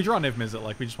 if we draw Niv-Mizzet,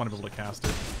 like, we just want to be able to cast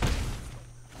it.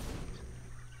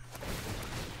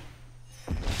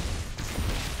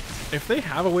 If they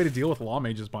have a way to deal with Law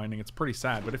Mage's Binding, it's pretty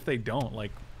sad. But if they don't, like,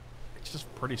 it's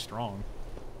just pretty strong.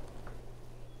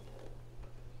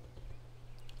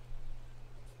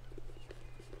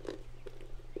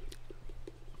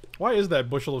 Why is that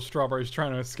bushel of strawberries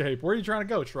trying to escape? Where are you trying to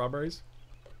go, strawberries?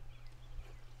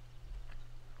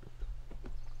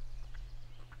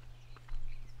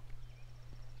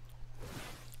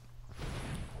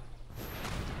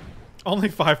 Only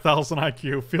 5,000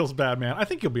 IQ. Feels bad, man. I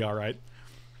think you'll be alright.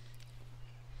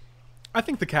 I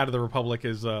think the Cat of the Republic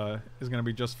is going to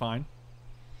be just fine.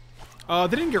 They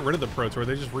didn't get rid of the Pro Tour.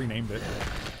 They just renamed it.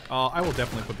 I will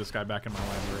definitely put this guy back in my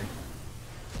library.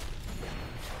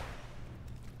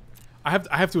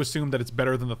 I have to assume that it's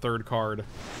better than the 3rd card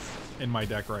in my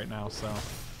deck right now, so...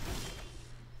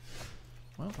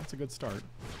 Well, that's a good start.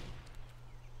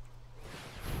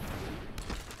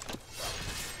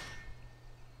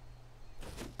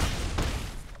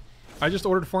 I just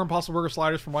ordered 4 Impossible Burger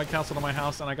sliders from White Castle to my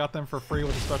house, and I got them for free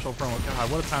with a special promo.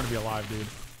 God, what a time to be alive, dude.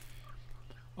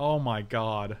 Oh my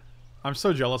god. I'm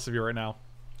so jealous of you right now.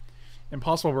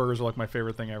 Impossible Burgers are like my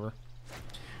favorite thing ever.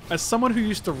 As someone who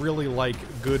used to really like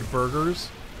good burgers,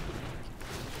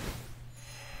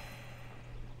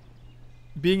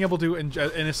 being able to, and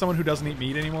as someone who doesn't eat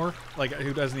meat anymore, like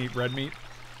who doesn't eat red meat,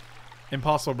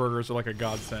 Impossible Burgers are like a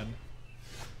godsend.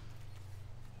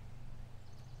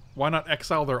 Why not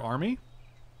exile their army?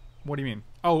 What do you mean?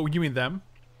 Oh, you mean them?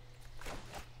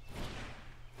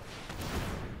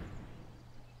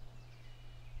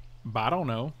 But I don't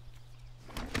know.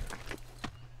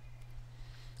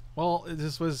 Well,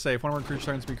 this was to say, if one more creature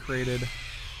starts to be created,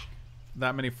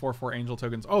 that many 4/4 angel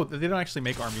tokens. Oh, they don't actually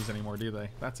make armies anymore, do they?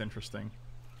 That's interesting.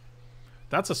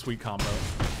 That's a sweet combo.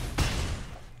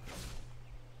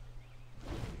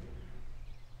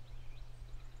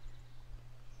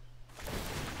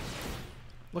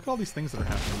 Look at all these things that are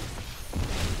happening.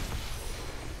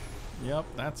 Yep,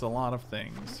 that's a lot of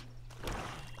things.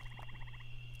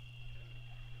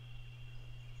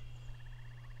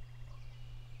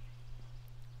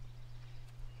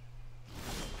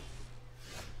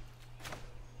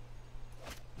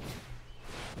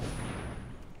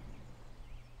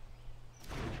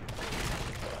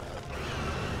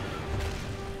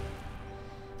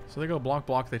 So they go block,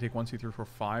 block, they take 1, 2, 3, 4,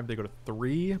 5. They go to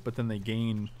 3, but then they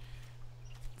gain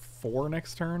 4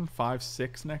 next turn, 5,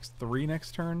 6 next, 3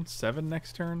 next turn, 7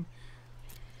 next turn.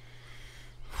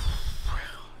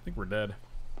 I think we're dead.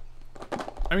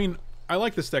 I mean, I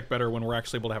like this deck better when we're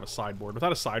actually able to have a sideboard.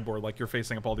 Without a sideboard, like, you're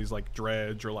facing up all these, like,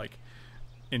 dredge or, like,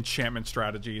 enchantment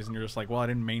strategies, and you're just like, well, I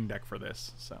didn't main deck for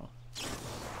this, so.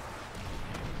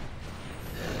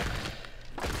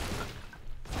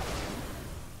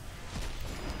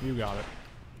 You got it.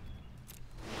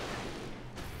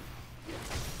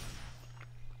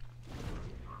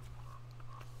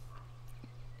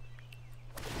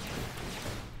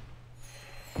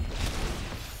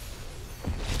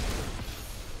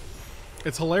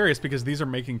 It's hilarious because these are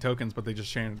making tokens, but they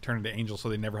just turn into angels, so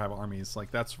they never have armies. Like,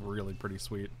 that's really pretty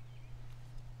sweet.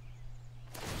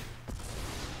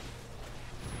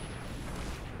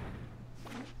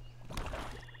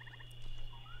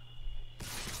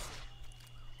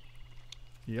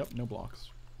 Yep, no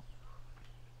blocks.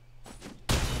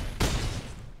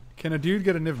 Can a dude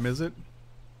get a Niv-Mizzet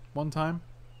one time?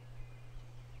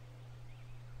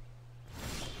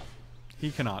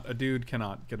 He cannot. A dude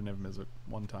cannot get a Niv-Mizzet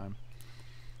one time.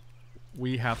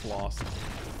 We have lost.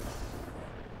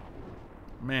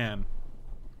 Man.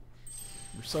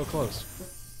 We're so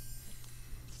close.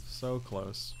 So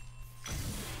close.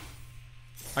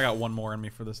 I got one more in me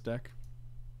for this deck.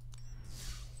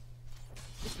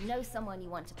 If you know someone you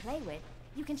want to play with,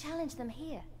 you can challenge them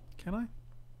here. Can I?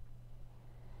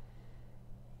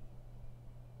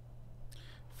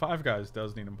 Five Guys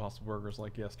does need Impossible Burgers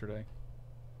like yesterday.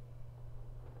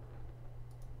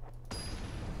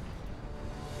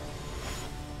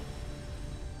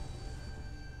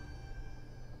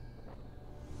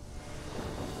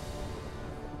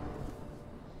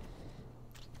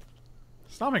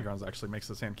 Stomping Grounds actually makes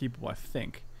this hand keepable, I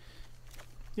think.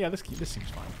 Yeah, this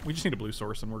seems fine. We just need a blue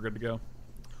source and we're good to go.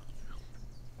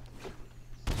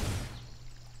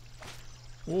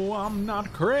 Oh, I'm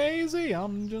not crazy.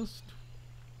 I'm just...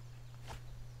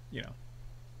 You know.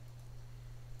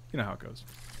 You know how it goes.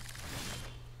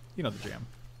 You know the jam.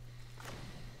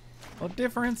 A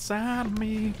different side of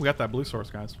me. We got that blue source,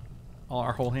 guys.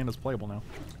 Our whole hand is playable now.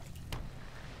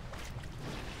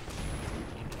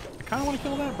 I kind of want to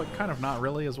kill that, but kind of not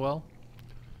really as well.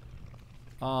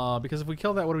 Because if we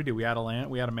kill that, what do? We add a land.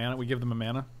 We add a mana. We give them a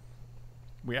mana.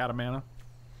 We add a mana.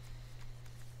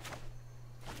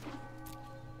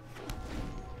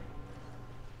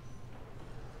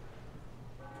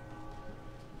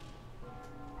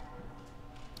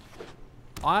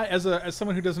 As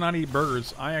someone who does not eat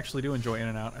burgers, I actually do enjoy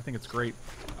In-N-Out. I think it's great.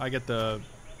 I get the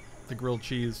grilled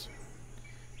cheese,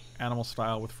 animal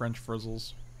style with French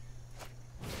frizzles.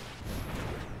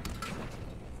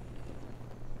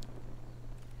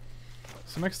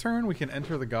 So next turn we can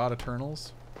enter the God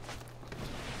Eternals.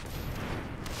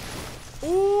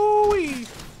 Ooh-wee!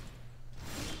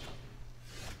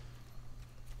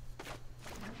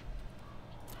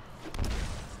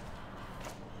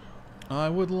 I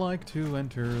would like to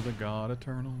enter the God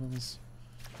Eternals.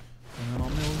 And I'll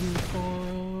mill you for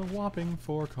a whopping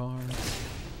 4 cards.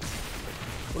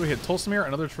 What do we hit? Tolsimir,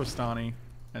 another Tristani,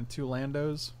 and 2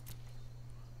 Landos.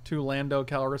 2 Lando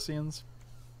Calrissians.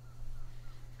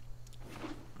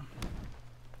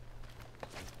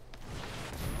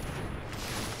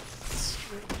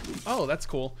 Oh, that's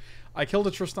cool. I killed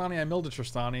a Tristani, I milled a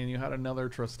Tristani, and you had another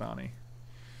Tristani.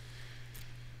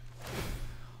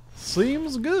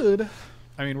 Seems good.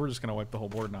 I mean, we're just gonna wipe the whole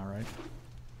board now, right?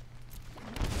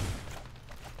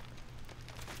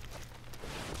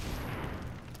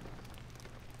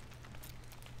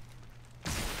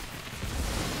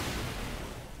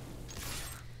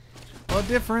 A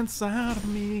different side of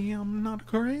me. I'm not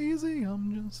crazy.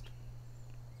 I'm just...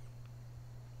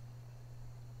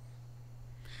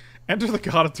 Enter the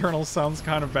God Eternal sounds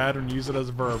kind of bad when you use it as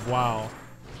a verb. Wow.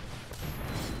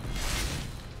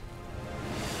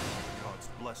 Gods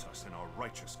bless us in our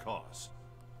righteous cause.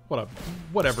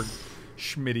 Whatever,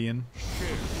 Schmidian.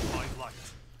 Share my light.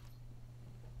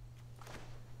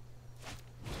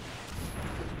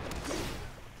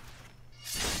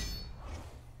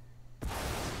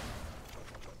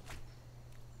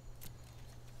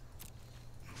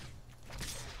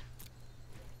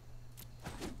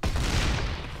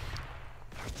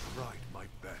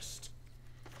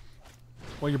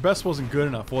 Well, your best wasn't good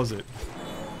enough, was it?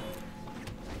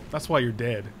 That's why you're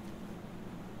dead.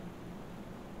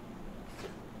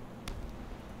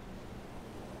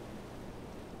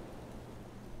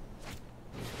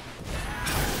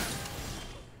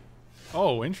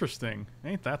 Oh, interesting.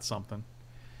 Ain't that something?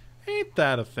 Ain't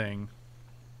that a thing?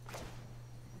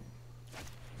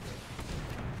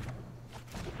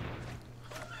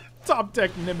 Top deck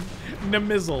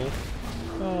Niv-Mizzet.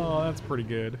 Oh, that's pretty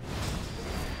good.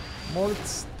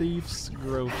 Morts, Thieves,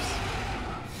 Growths.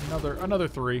 Another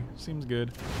 3. Seems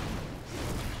good.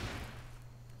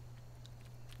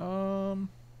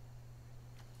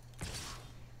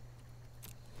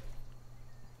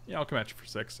 Yeah, I'll come at you for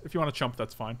 6. If you want to chump,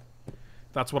 that's fine.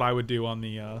 That's what I would do on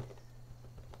the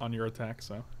on your attack.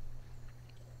 So.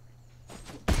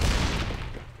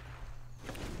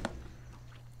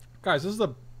 Guys,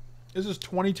 this is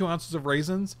 22 ounces of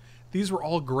raisins. These were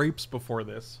all grapes before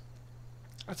this.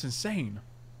 That's insane.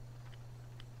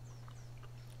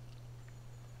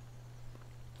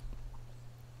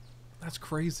 That's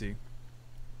crazy.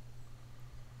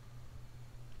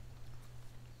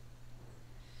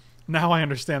 Now I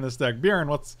understand this deck. Bjorn,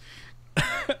 what's...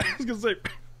 I was gonna say...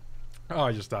 Oh,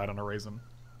 I just died on a raisin.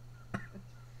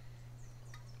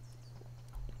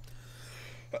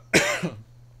 I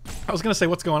was gonna say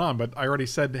what's going on, but I already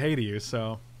said hey to you,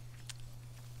 so...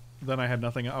 Then I had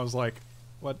nothing. I was like,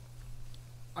 what?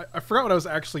 I forgot what I was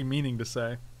actually meaning to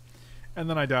say. And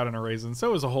then I died on a raisin. So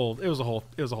it was a whole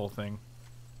thing.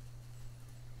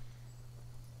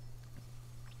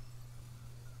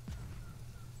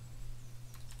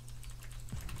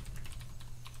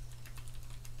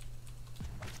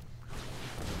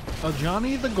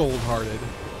 Johnny the Gold-Hearted.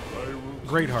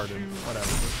 Great-Hearted.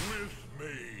 Whatever.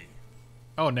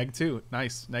 Oh, neg 2.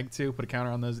 Nice. Neg 2. Put a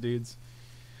counter on those dudes.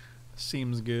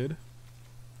 Seems good.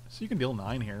 So you can deal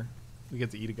 9 here. We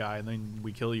get to eat a guy, and then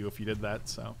we kill you if you did that,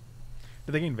 so...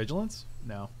 Did they gain Vigilance?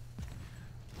 No.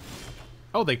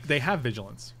 Oh, they have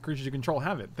Vigilance. Creatures you control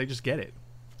have it. They just get it.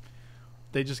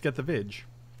 They just get the Vig.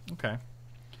 Okay.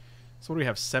 So what do we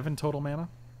have? 7 total mana?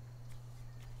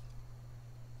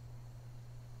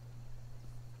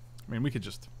 I mean, we could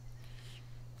just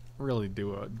really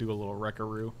do a little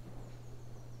Wreckaroo.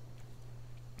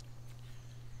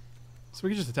 So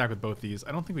we can just attack with both these.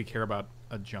 I don't think we care about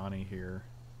a Johnny here.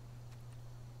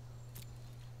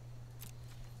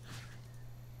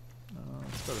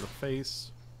 Let's go to the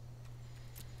face.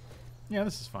 Yeah,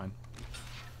 this is fine.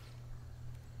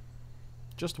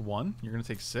 Just 1? You're going to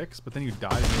take 6, but then you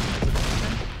die.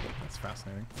 That's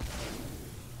fascinating.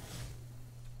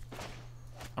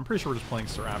 I'm pretty sure we're just playing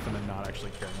Seraph and then not actually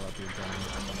caring about the Johnny.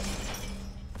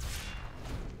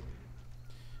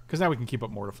 Because now we can keep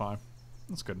up Mortify.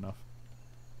 That's good enough.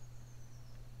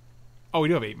 Oh, we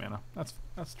do have 8 mana.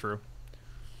 That's true.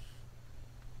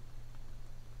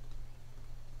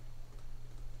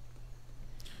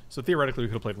 So theoretically, we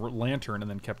could have played Lantern and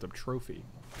then kept up Trophy.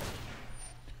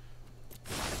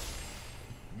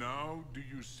 Now, do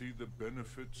you see the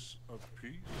benefits of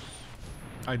peace?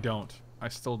 I don't. I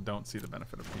still don't see the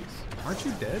benefit of peace. Aren't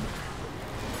you dead?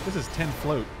 This is 10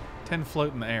 float. 10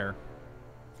 float in the air.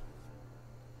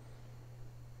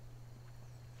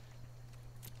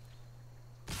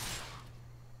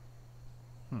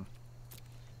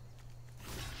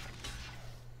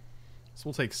 So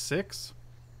we'll take 6.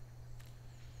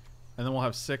 And then we'll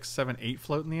have 6, 7, 8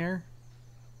 float in the air.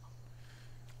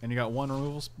 And you got 1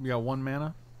 removals. You got 1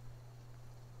 mana.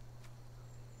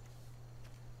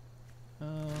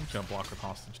 I'm just gonna block with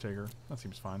Hostage Taker. That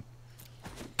seems fine.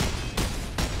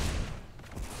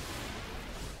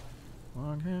 I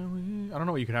don't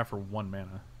know what you could have for 1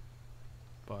 mana.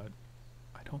 But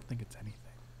I don't think it's anything.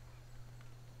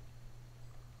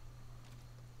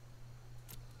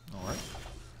 Alright.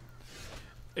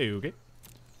 Okay.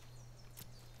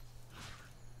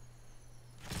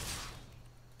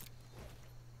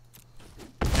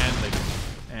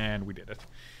 And we did it.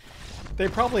 They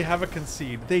probably have a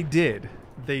concede. They did.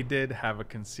 They did have a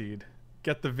concede.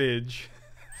 Get the Vig.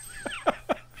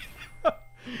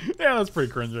 Yeah, that's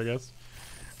pretty cringe, I guess.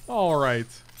 Alright.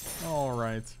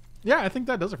 Alright. Yeah, I think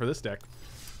that does it for this deck.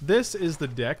 This is the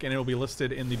deck, and it will be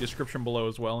listed in the description below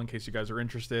as well in case you guys are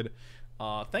interested.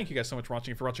 Thank you guys so much for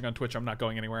watching. If you're watching on Twitch, I'm not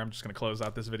going anywhere. I'm just going to close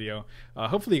out this video.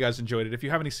 Hopefully you guys enjoyed it. If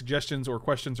you have any suggestions or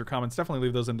questions or comments, definitely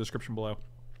leave those in the description below.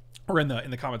 Or in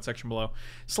the comment section below.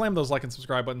 Slam those like and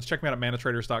subscribe buttons. Check me out at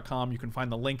manatraders.com. You can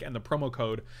find the link and the promo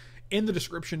code in the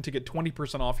description to get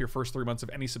 20% off your first 3 months of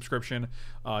any subscription.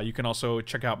 You can also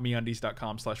check out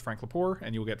meundies.com/FrankLepore,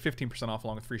 and you'll get 15% off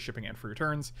along with free shipping and free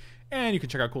returns. And you can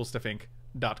check out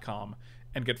coolstuffinc.com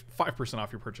and get 5%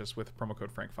 off your purchase with promo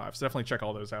code Frank5. So definitely check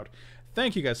all those out.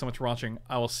 Thank you guys so much for watching.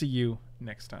 I will see you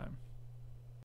next time.